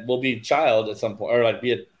kid that will be a child at some point, or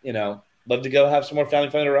be love to go have some more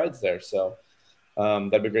family friendly rides there. So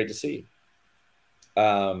that'd be great to see.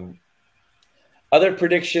 Other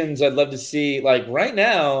predictions I'd love to see. Right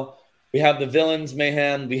now, we have the Villains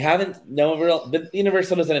Mayhem. We haven't but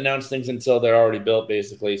Universal doesn't announce things until they're already built,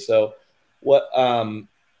 basically. So, what?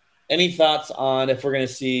 Any thoughts on if we're going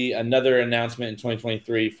to see another announcement in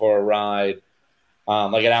 2023 for a ride,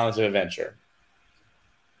 like at Islands of Adventure?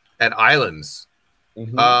 At Islands,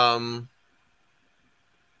 Mm-hmm.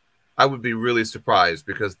 I would be really surprised,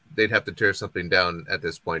 because they'd have to tear something down at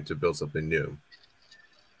this point to build something new.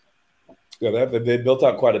 Yeah, they built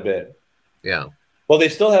out quite a bit. Yeah. Well, they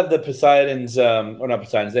still have the Poseidon's, or not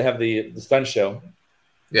Poseidon's. They have the stunt show.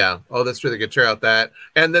 Yeah. Oh, that's true. They could tear out that,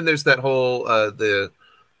 and then there's that whole the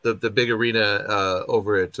big arena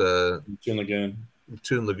over at Toon Lagoon.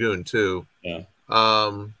 Toon Lagoon too. Yeah.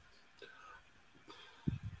 I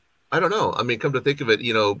don't know. I mean, come to think of it,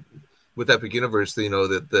 with Epic Universe,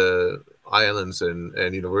 that the Islands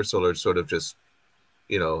and Universal are sort of just,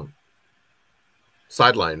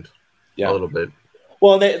 sidelined a little bit.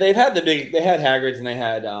 Well, they had Hagrid's, and they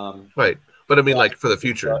had right, but I mean, for the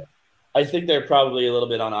future, I think they're probably a little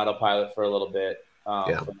bit on autopilot for a little bit.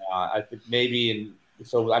 Yeah. I think maybe,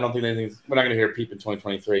 so I don't think we're not going to hear a peep in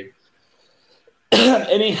 2023.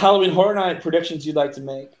 Any Halloween Horror Night predictions you'd like to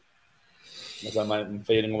make? As I'm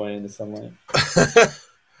fading away in the sunlight.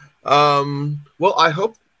 Well, I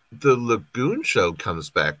hope the Lagoon show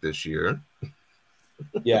comes back this year.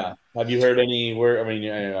 Yeah. Have you heard any word? I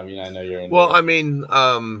mean, I know you're in. Well, I mean,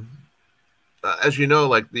 as you know,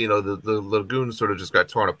 the Lagoon sort of just got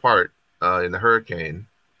torn apart in the hurricane,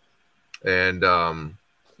 and I'm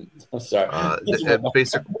sorry.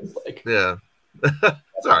 basically, yeah.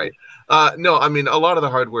 Sorry. No, I mean, a lot of the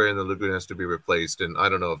hardware in the Lagoon has to be replaced, and I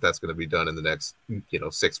don't know if that's going to be done in the next,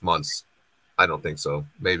 6 months. I don't think so.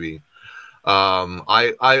 Maybe. I'm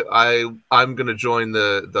going to join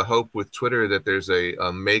the hope with Twitter that there's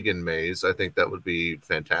a Megan maze. I think that would be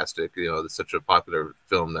fantastic. It's such a popular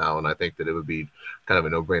film now, and I think that it would be kind of a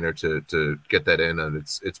no-brainer to get that in. And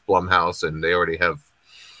it's Blumhouse, and they already have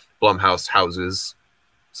Blumhouse houses,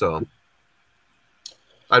 so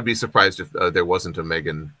I'd be surprised if there wasn't a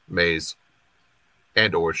Megan maze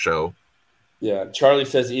and or show. Yeah, Charlie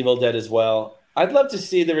says Evil Dead as well. I'd love to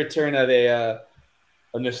see the return of a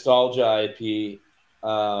nostalgia IP. We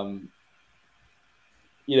had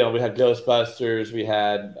Ghostbusters, we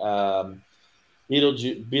had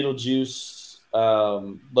Beetlejuice.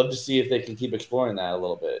 Love to see if they can keep exploring that a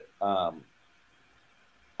little bit.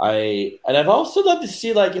 I've also loved to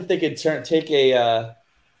see if they could take a.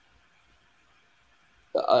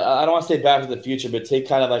 I don't want to say Back to the Future, but take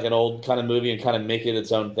kind of like an old kind of movie and kind of make it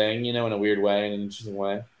its own thing, in a weird way, in an interesting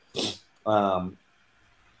way.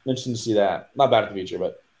 Interesting to see that. Not Back to the Future,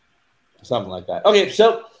 but something like that. Okay,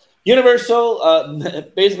 so Universal,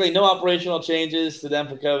 basically no operational changes to them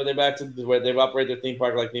for COVID. They're back to where they've operated their theme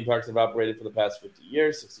park like theme parks have operated for the past 50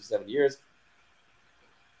 years, 60, 70 years.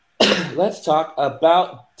 Let's talk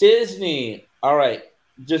about Disney. All right,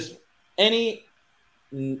 just any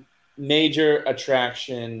major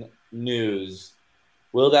attraction news,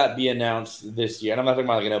 will that be announced this year? And I'm not talking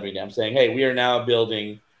about an opening day. I'm saying, hey, we are now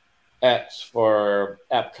building X for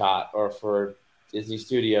Epcot or for Disney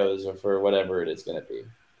Studios or for whatever it is going to be.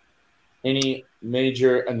 Any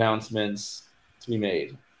major announcements to be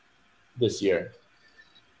made this year?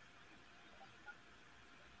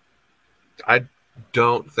 I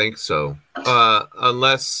don't think so.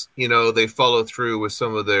 Unless, they follow through with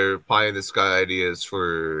some of their pie in the sky ideas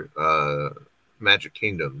for Magic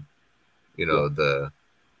Kingdom. I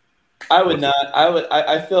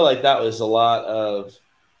feel like that was a lot of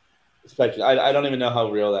speculation. I don't even know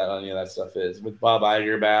how real any of that stuff is with Bob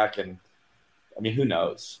Iger back, and I mean, who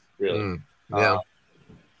knows, really? Yeah.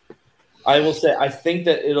 I will say, I think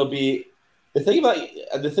that it'll be The thing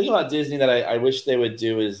about Disney that I wish they would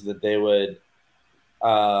do is that they would,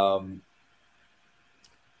 Charlie,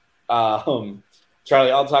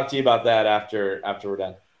 I'll talk to you about that after we're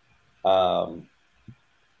done.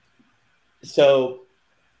 So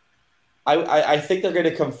I think they're going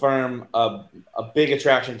to confirm a big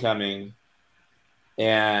attraction coming,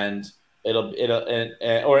 and it'll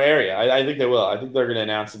or area. I think they will. I think they're going to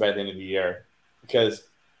announce it by the end of the year, because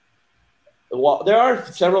while there are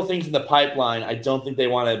several things in the pipeline, I don't think they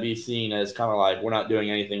want to be seen as kind of like, we're not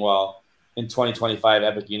doing anything while in 2025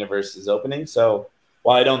 Epic Universe is opening. So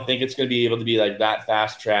while I don't think it's going to be able to be like that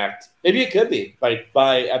fast tracked, maybe it could be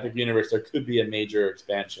by Epic Universe. There could be a major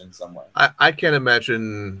expansion somewhere. I can't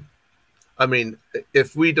imagine. I mean,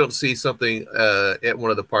 if we don't see something at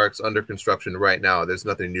one of the parks under construction right now, there's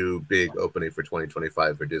nothing new big opening for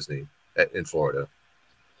 2025 for Disney in Florida.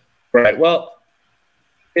 Right. Well,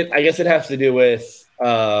 I guess it has to do with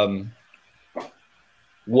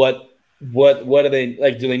what are they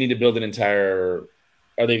like? Do they need to build an entire?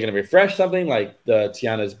 Are they going to refresh something like the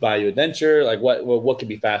Tiana's Bayou Adventure? Like what could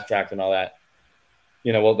be fast tracked and all that?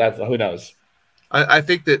 Well, that's who knows. I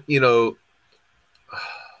think that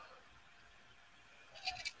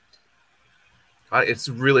it's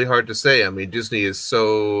really hard to say. I mean, Disney is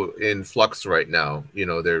so in flux right now.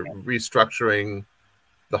 They're restructuring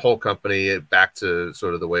the whole company back to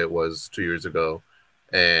sort of the way it was 2 years ago.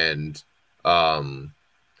 And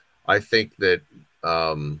I think that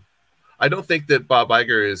I don't think that Bob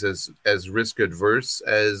Iger is as risk adverse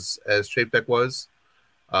as Chapek was.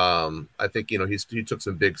 I think, he took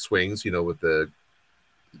some big swings, with the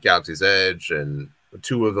Galaxy's Edge and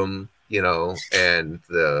two of them, and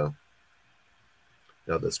the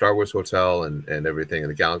Star Wars Hotel and everything,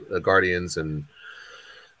 and the Guardians. And,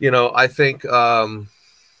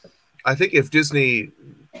 I think if Disney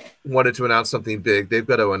wanted to announce something big, they've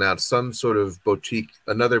got to announce some sort of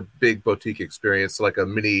another big boutique experience, like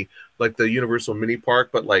the Universal mini park,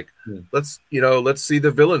 but let's see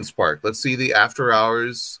the Villains Park. Let's see the after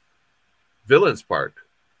hours Villains Park.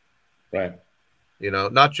 Right.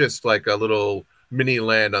 Not just like a little mini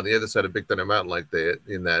land on the other side of Big Thunder Mountain, like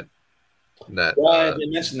in that. Well, they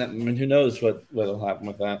mentioned that. I mean, who knows what'll happen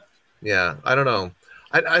with that? Yeah, I don't know.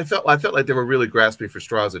 I felt like they were really grasping for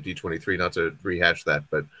straws at D23. Not to rehash that,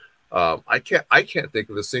 but I can't think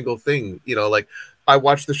of a single thing. I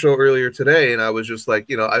watched the show earlier today, and I was just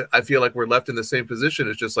like, I feel like we're left in the same position.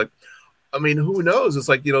 It's just like, I mean, who knows? It's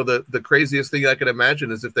like, the craziest thing I could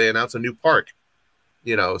imagine is if they announce a new park,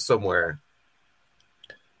 somewhere.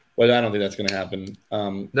 Well, I don't think that's going to happen.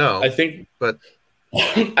 No, I think, but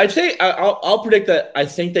I'd say I'll predict that I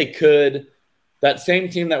think they could. That same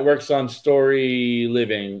team that works on Story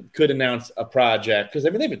Living could announce a project, because I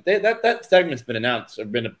mean that segment's been announced or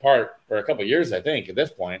been apart for a couple of years, I think. At this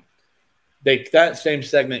point, that same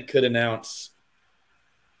segment could announce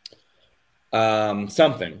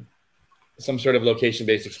something, some sort of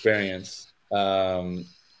location-based experience. I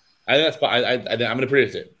think that's. I'm going to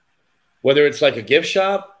predict it, whether it's like a gift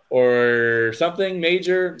shop or something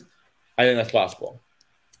major. I think that's possible.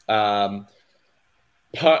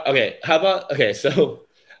 Okay, how about so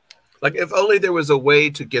like if only there was a way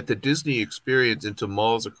to get the Disney experience into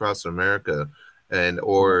malls across America,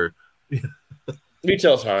 or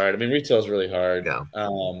retail's hard. I mean, retail's really hard. Yeah.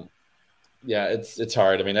 Yeah, it's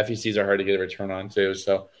hard. I mean, FECs are hard to get a return on too.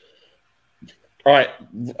 So, all right,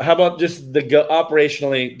 how about just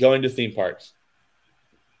operationally going to theme parks?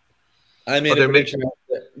 I made a prediction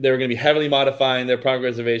that they were going to be heavily modifying their product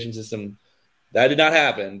reservation system. That did not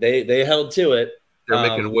happen. They held to it. They're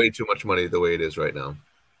making way too much money the way it is right now.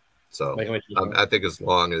 So I think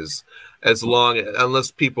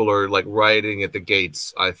unless people are like rioting at the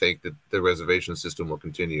gates, I think that the reservation system will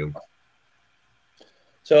continue.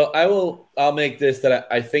 So I'll make this that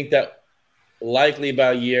I think that likely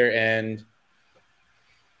by year end,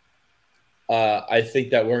 I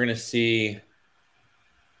think that we're going to see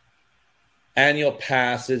annual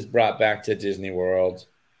passes brought back to Disney World.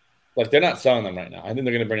 Like, they're not selling them right now. I think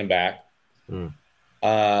they're going to bring them back.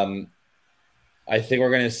 I think we're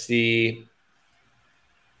going to see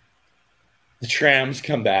the trams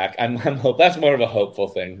come back. That's more of a hopeful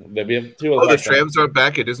thing. The trams aren't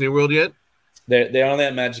back at Disney World yet? They're only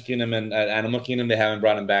at Magic Kingdom and at Animal Kingdom. They haven't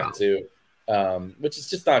brought them back to, which is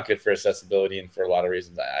just not good for accessibility and for a lot of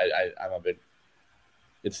reasons. I'm a bit.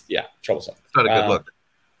 It's troublesome. It's not a good look.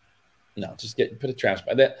 No, just put a trams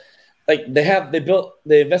by that. Like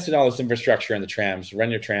they invested in all this infrastructure in the trams.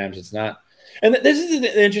 Run your trams. It's not. And this is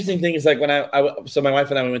the interesting thing is like when so my wife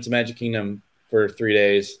and I we went to Magic Kingdom for 3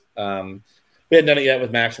 days. We hadn't done it yet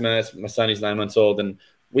with Maximus. My son, he's 9 months old, and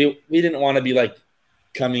we didn't want to be like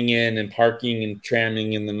coming in and parking and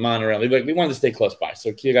tramming in the monorail. We wanted to stay close by.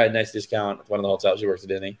 So Kia got a nice discount at one of the hotels. She works at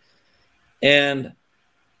Disney. And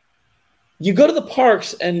you go to the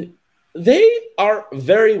parks and they are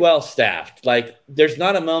very well staffed. Like, there's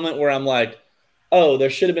not a moment where I'm like, oh, there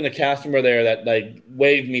should have been a cast member there that like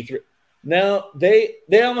waved me through. No, they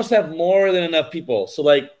almost have more than enough people. So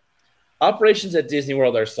like operations at Disney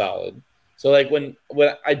World are solid. So like when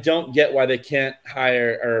I don't get why they can't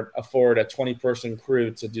hire or afford a 20-person crew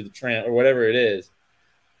to do the tram or whatever it is,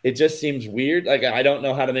 it just seems weird. Like, I don't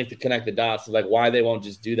know how to connect the dots of like why they won't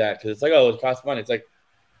just do that, because it's like, oh, it costs money. It's like,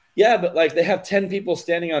 yeah, but like they have 10 people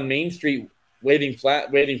standing on Main Street waving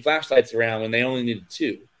flashlights around when they only needed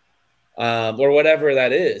 2, or whatever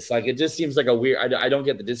that is. Like, it just seems like a weird. I don't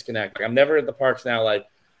get the disconnect. Like, I'm never at the parks now like,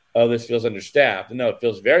 oh, this feels understaffed. No, it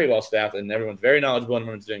feels very well staffed, and everyone's very knowledgeable and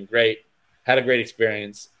everyone's doing great. Had a great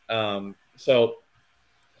experience. So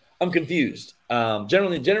I'm confused.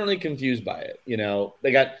 Generally confused by it. You know,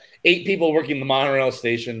 they got 8 people working the monorail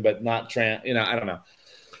station, but not tram. You know, I don't know.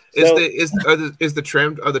 So, are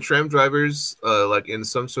the tram drivers like in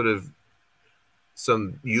some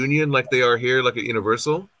union like they are here, like at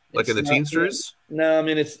Universal, like in the Teamsters? No, I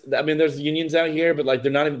mean there's unions out here, but like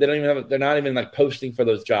they're not even like posting for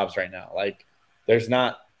those jobs right now. Like, it's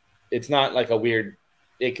not like a weird.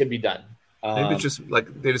 It could be done. Maybe it's just like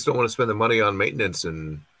they just don't want to spend the money on maintenance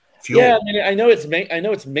and fuel. Yeah, I mean, I know it's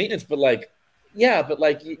maintenance, but like, yeah, but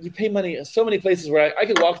like you pay money. So many places where I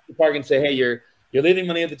could walk to the park and say, hey, you're leaving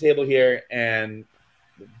money at the table here, and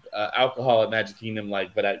alcohol at Magic Kingdom,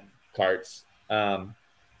 like, but at carts.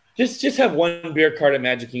 Just have one beer cart at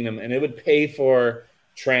Magic Kingdom, and it would pay for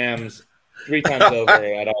trams 3 times over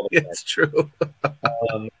at all the parks. It's true.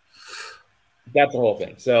 That's the whole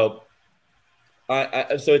thing. So.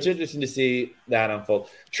 So it's interesting to see that unfold.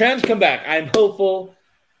 Trams come back. I'm hopeful.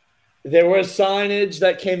 There was signage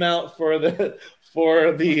that came out for the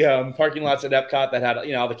parking lots at Epcot that had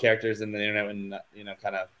all the characters in the internet and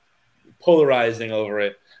kind of polarizing over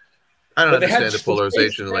it. I don't understand the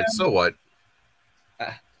polarization. Like, so what?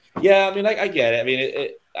 Yeah, I mean, I get it. I mean,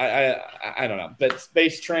 I don't know, but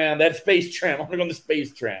Space Tram. That Space Tram. I'm gonna go on the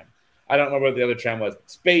Space Tram. I don't remember what the other tram was.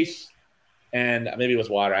 Space, and maybe it was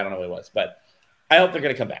water. I don't know what it was, but. I hope they're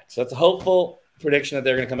going to come back. So that's a hopeful prediction that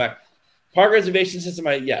they're going to come back. Park reservation system,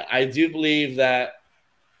 I do believe that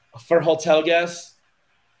for hotel guests,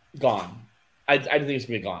 gone. I think it's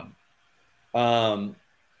going to be gone.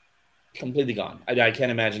 Completely gone. I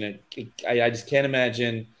can't imagine it. I just can't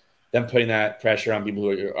imagine them putting that pressure on people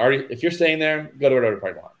who are already. If you're staying there, go to whatever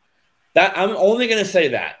park you want. That I'm only going to say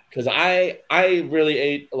that because I really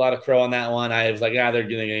ate a lot of crow on that one. I was like, they're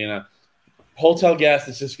doing hotel guests.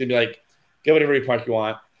 It's just going to be like. Go whatever park you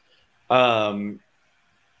want. And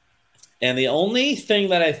the only thing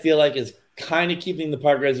that I feel like is kind of keeping the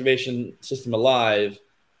park reservation system alive,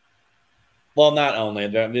 well, not only, I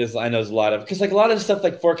know there's a lot of, because like a lot of stuff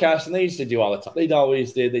like forecasting, they used to do all the time. They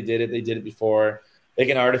always did. They did it before. They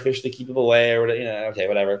can artificially keep people away or whatever, okay,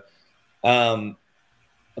 whatever.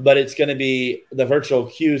 But it's going to be the virtual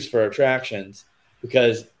queues for attractions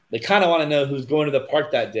because they kind of want to know who's going to the park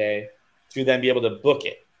that day to then be able to book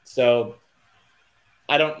it. So,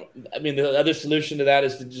 the other solution to that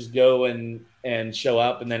is to just go and show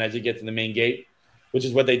up, and then as you get to the main gate, which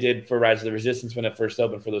is what they did for Rise of the Resistance when it first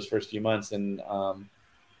opened for those first few months in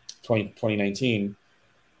 2019.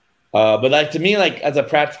 But like to me, like as a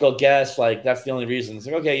practical guest, like that's the only reason. It's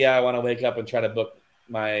like, okay, yeah, I want to wake up and try to book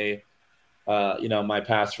my, my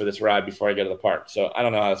pass for this ride before I go to the park. So I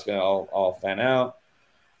don't know how it's going to all fan out.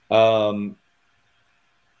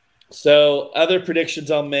 So other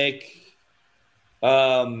predictions I'll make.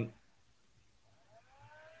 How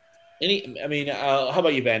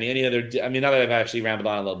about you, Benny? Any other? I mean, now that I've actually rambled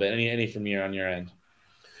on a little bit, any from on your end?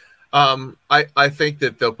 I think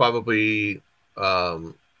that they'll probably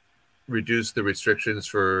reduce the restrictions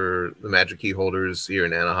for the Magic Key holders here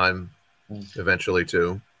in Anaheim eventually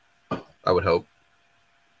too. I would hope.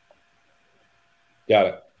 Got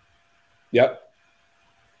it. Yep.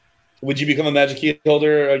 Would you become a Magic Key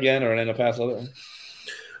holder again or an annual pass holder?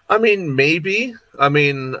 I mean, maybe. I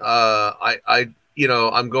mean,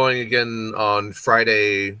 I'm going again on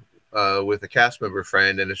Friday with a cast member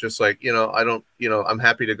friend, and it's just like, I'm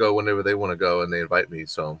happy to go whenever they want to go and they invite me,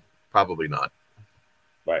 so probably not.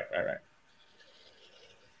 Right.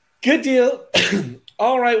 Good deal.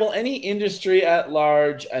 All right. Well, any industry at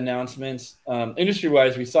large announcements,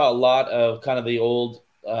 industry-wise, we saw a lot of kind of the old,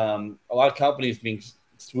 a lot of companies being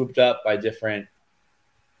swooped up by different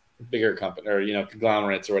bigger company or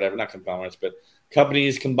conglomerates or whatever, not conglomerates, but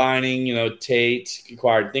companies combining. Tate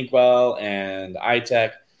acquired Thinkwell and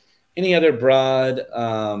iTech, Any other broad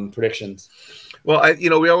predictions? Well, we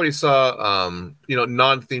already saw,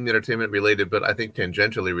 non-themed entertainment related, but I think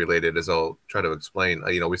tangentially related, as I'll try to explain.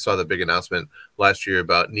 We saw the big announcement last year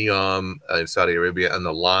about Neom in Saudi Arabia and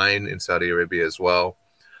The Line in Saudi Arabia as well.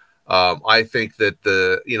 I think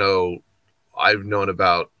that I've known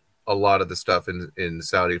about a lot of the stuff in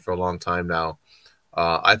Saudi for a long time now.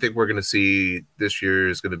 I think we're going to see this year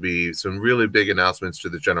is going to be some really big announcements to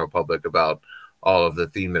the general public about all of the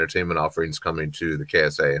themed entertainment offerings coming to the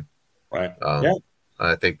KSA. Right.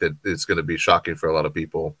 I think that it's going to be shocking for a lot of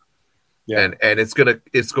people. Yeah. And it's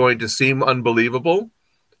going to seem unbelievable,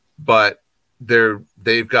 but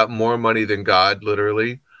they've got more money than God,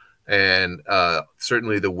 literally. And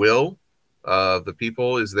certainly the will of the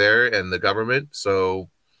people is there and the government. So,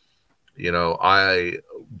 I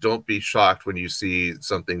don't be shocked when you see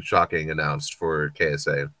something shocking announced for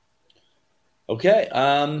KSA. Okay.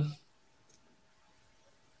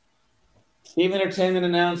 Team entertainment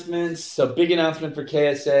announcements. So big announcement for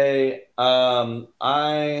KSA.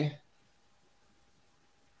 I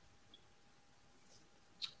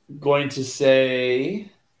going to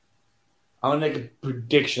say I'm gonna make a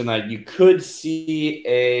prediction that you could see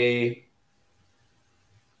a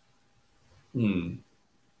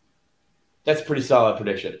that's a pretty solid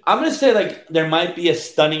prediction. I'm gonna say there might be a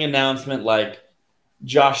stunning announcement like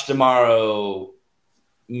Josh D'Amaro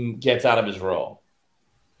gets out of his role.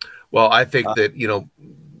 Well, I think that,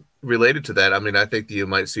 related to that, I think that you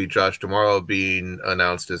might see Josh D'Amaro being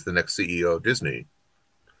announced as the next CEO of Disney,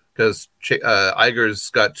 because Iger's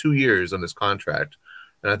got 2 years on his contract.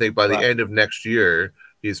 And I think by the end of next year,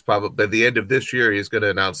 by the end of this year, he's going to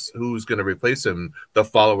announce who's going to replace him the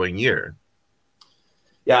following year.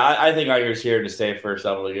 Yeah, I think Iger's here to stay for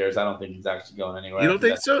several years. I don't think he's actually going anywhere. You don't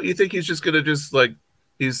think so? You think he's just going to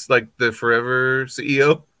he's like the forever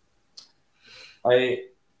CEO?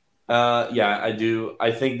 Yeah, I do.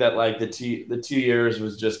 I think that the 2 years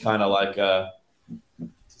was just kind of like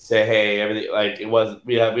say, hey, everything it was.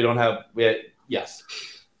 Yes,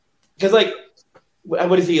 because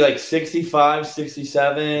what is he 65,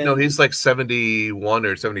 67? No, he's 71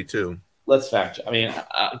 or 72. Let's fact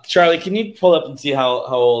check. Charlie, can you pull up and see how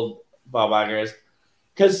old Bob Iger is?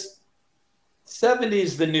 Because 70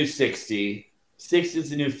 is the new 60, 60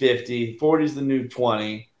 is the new 50, 40 is the new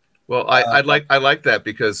 20. Well, I like that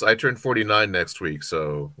because I turn 49 next week,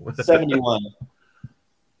 so 71.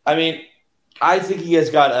 I think he has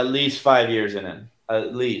got at least 5 years in him.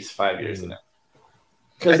 At least 5 years in it.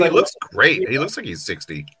 Because he looks great. He looks like he's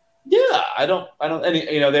 60. Yeah, I don't. And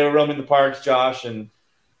they were roaming the parks, Josh and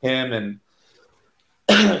him, and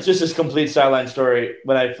it's just this complete sideline story.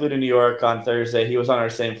 When I flew to New York on Thursday, he was on our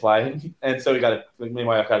same flight, and so me and my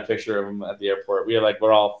wife got a picture of him at the airport.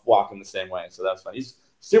 We're all walking the same way, so that's fun. He's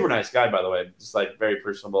super nice guy, by the way, just very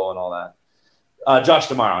personable and all that. Josh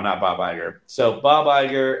D'Amaro, not Bob Iger. So Bob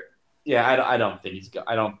Iger, yeah, I don't think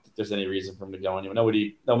I don't think there's any reason for him to go anywhere.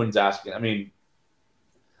 No one's asking.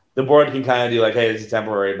 The board can kind of do hey, this is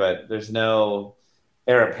temporary, but there's no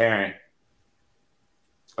heir apparent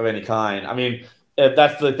of any kind. If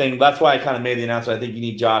that's the thing, that's why I kind of made the announcement. I think you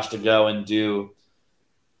need Josh to go and do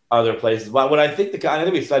other places. But what I think I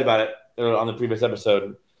think we said about it on the previous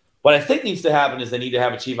episode. What I think needs to happen is they need to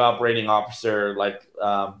have a chief operating officer,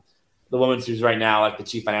 the woman who's right now, the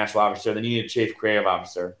chief financial officer. They need a chief creative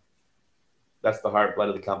officer. That's the heartblood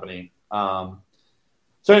of the company. So,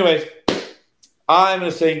 anyways, I'm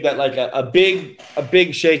going to say that a big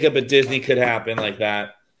shakeup at Disney could happen like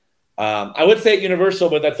that. I would say at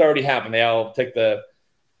Universal, but that's already happened. They all took the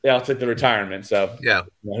retirement. So yeah,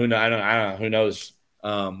 who knows? I don't know. Who knows?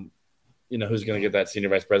 Who's going to get that senior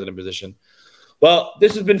vice president position? Well,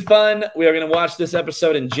 this has been fun. We are going to watch this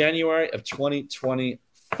episode in January of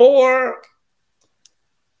 2024.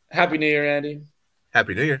 Happy New Year, Andy.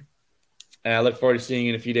 Happy New Year. And I look forward to seeing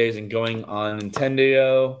you in a few days and going on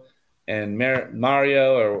Nintendo and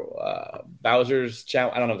Mario or Bowser's channel.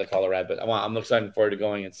 I don't know if they call it right, but I'm excited forward to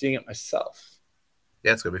going and seeing it myself.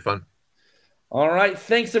 Yeah, it's going to be fun. All right.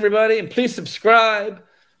 Thanks, everybody. And please subscribe.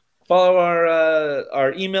 Follow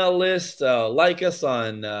our email list. Like us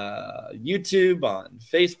on YouTube, on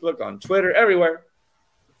Facebook, on Twitter, everywhere.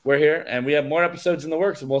 We're here, and we have more episodes in the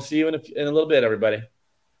works, and we'll see you in a little bit, everybody.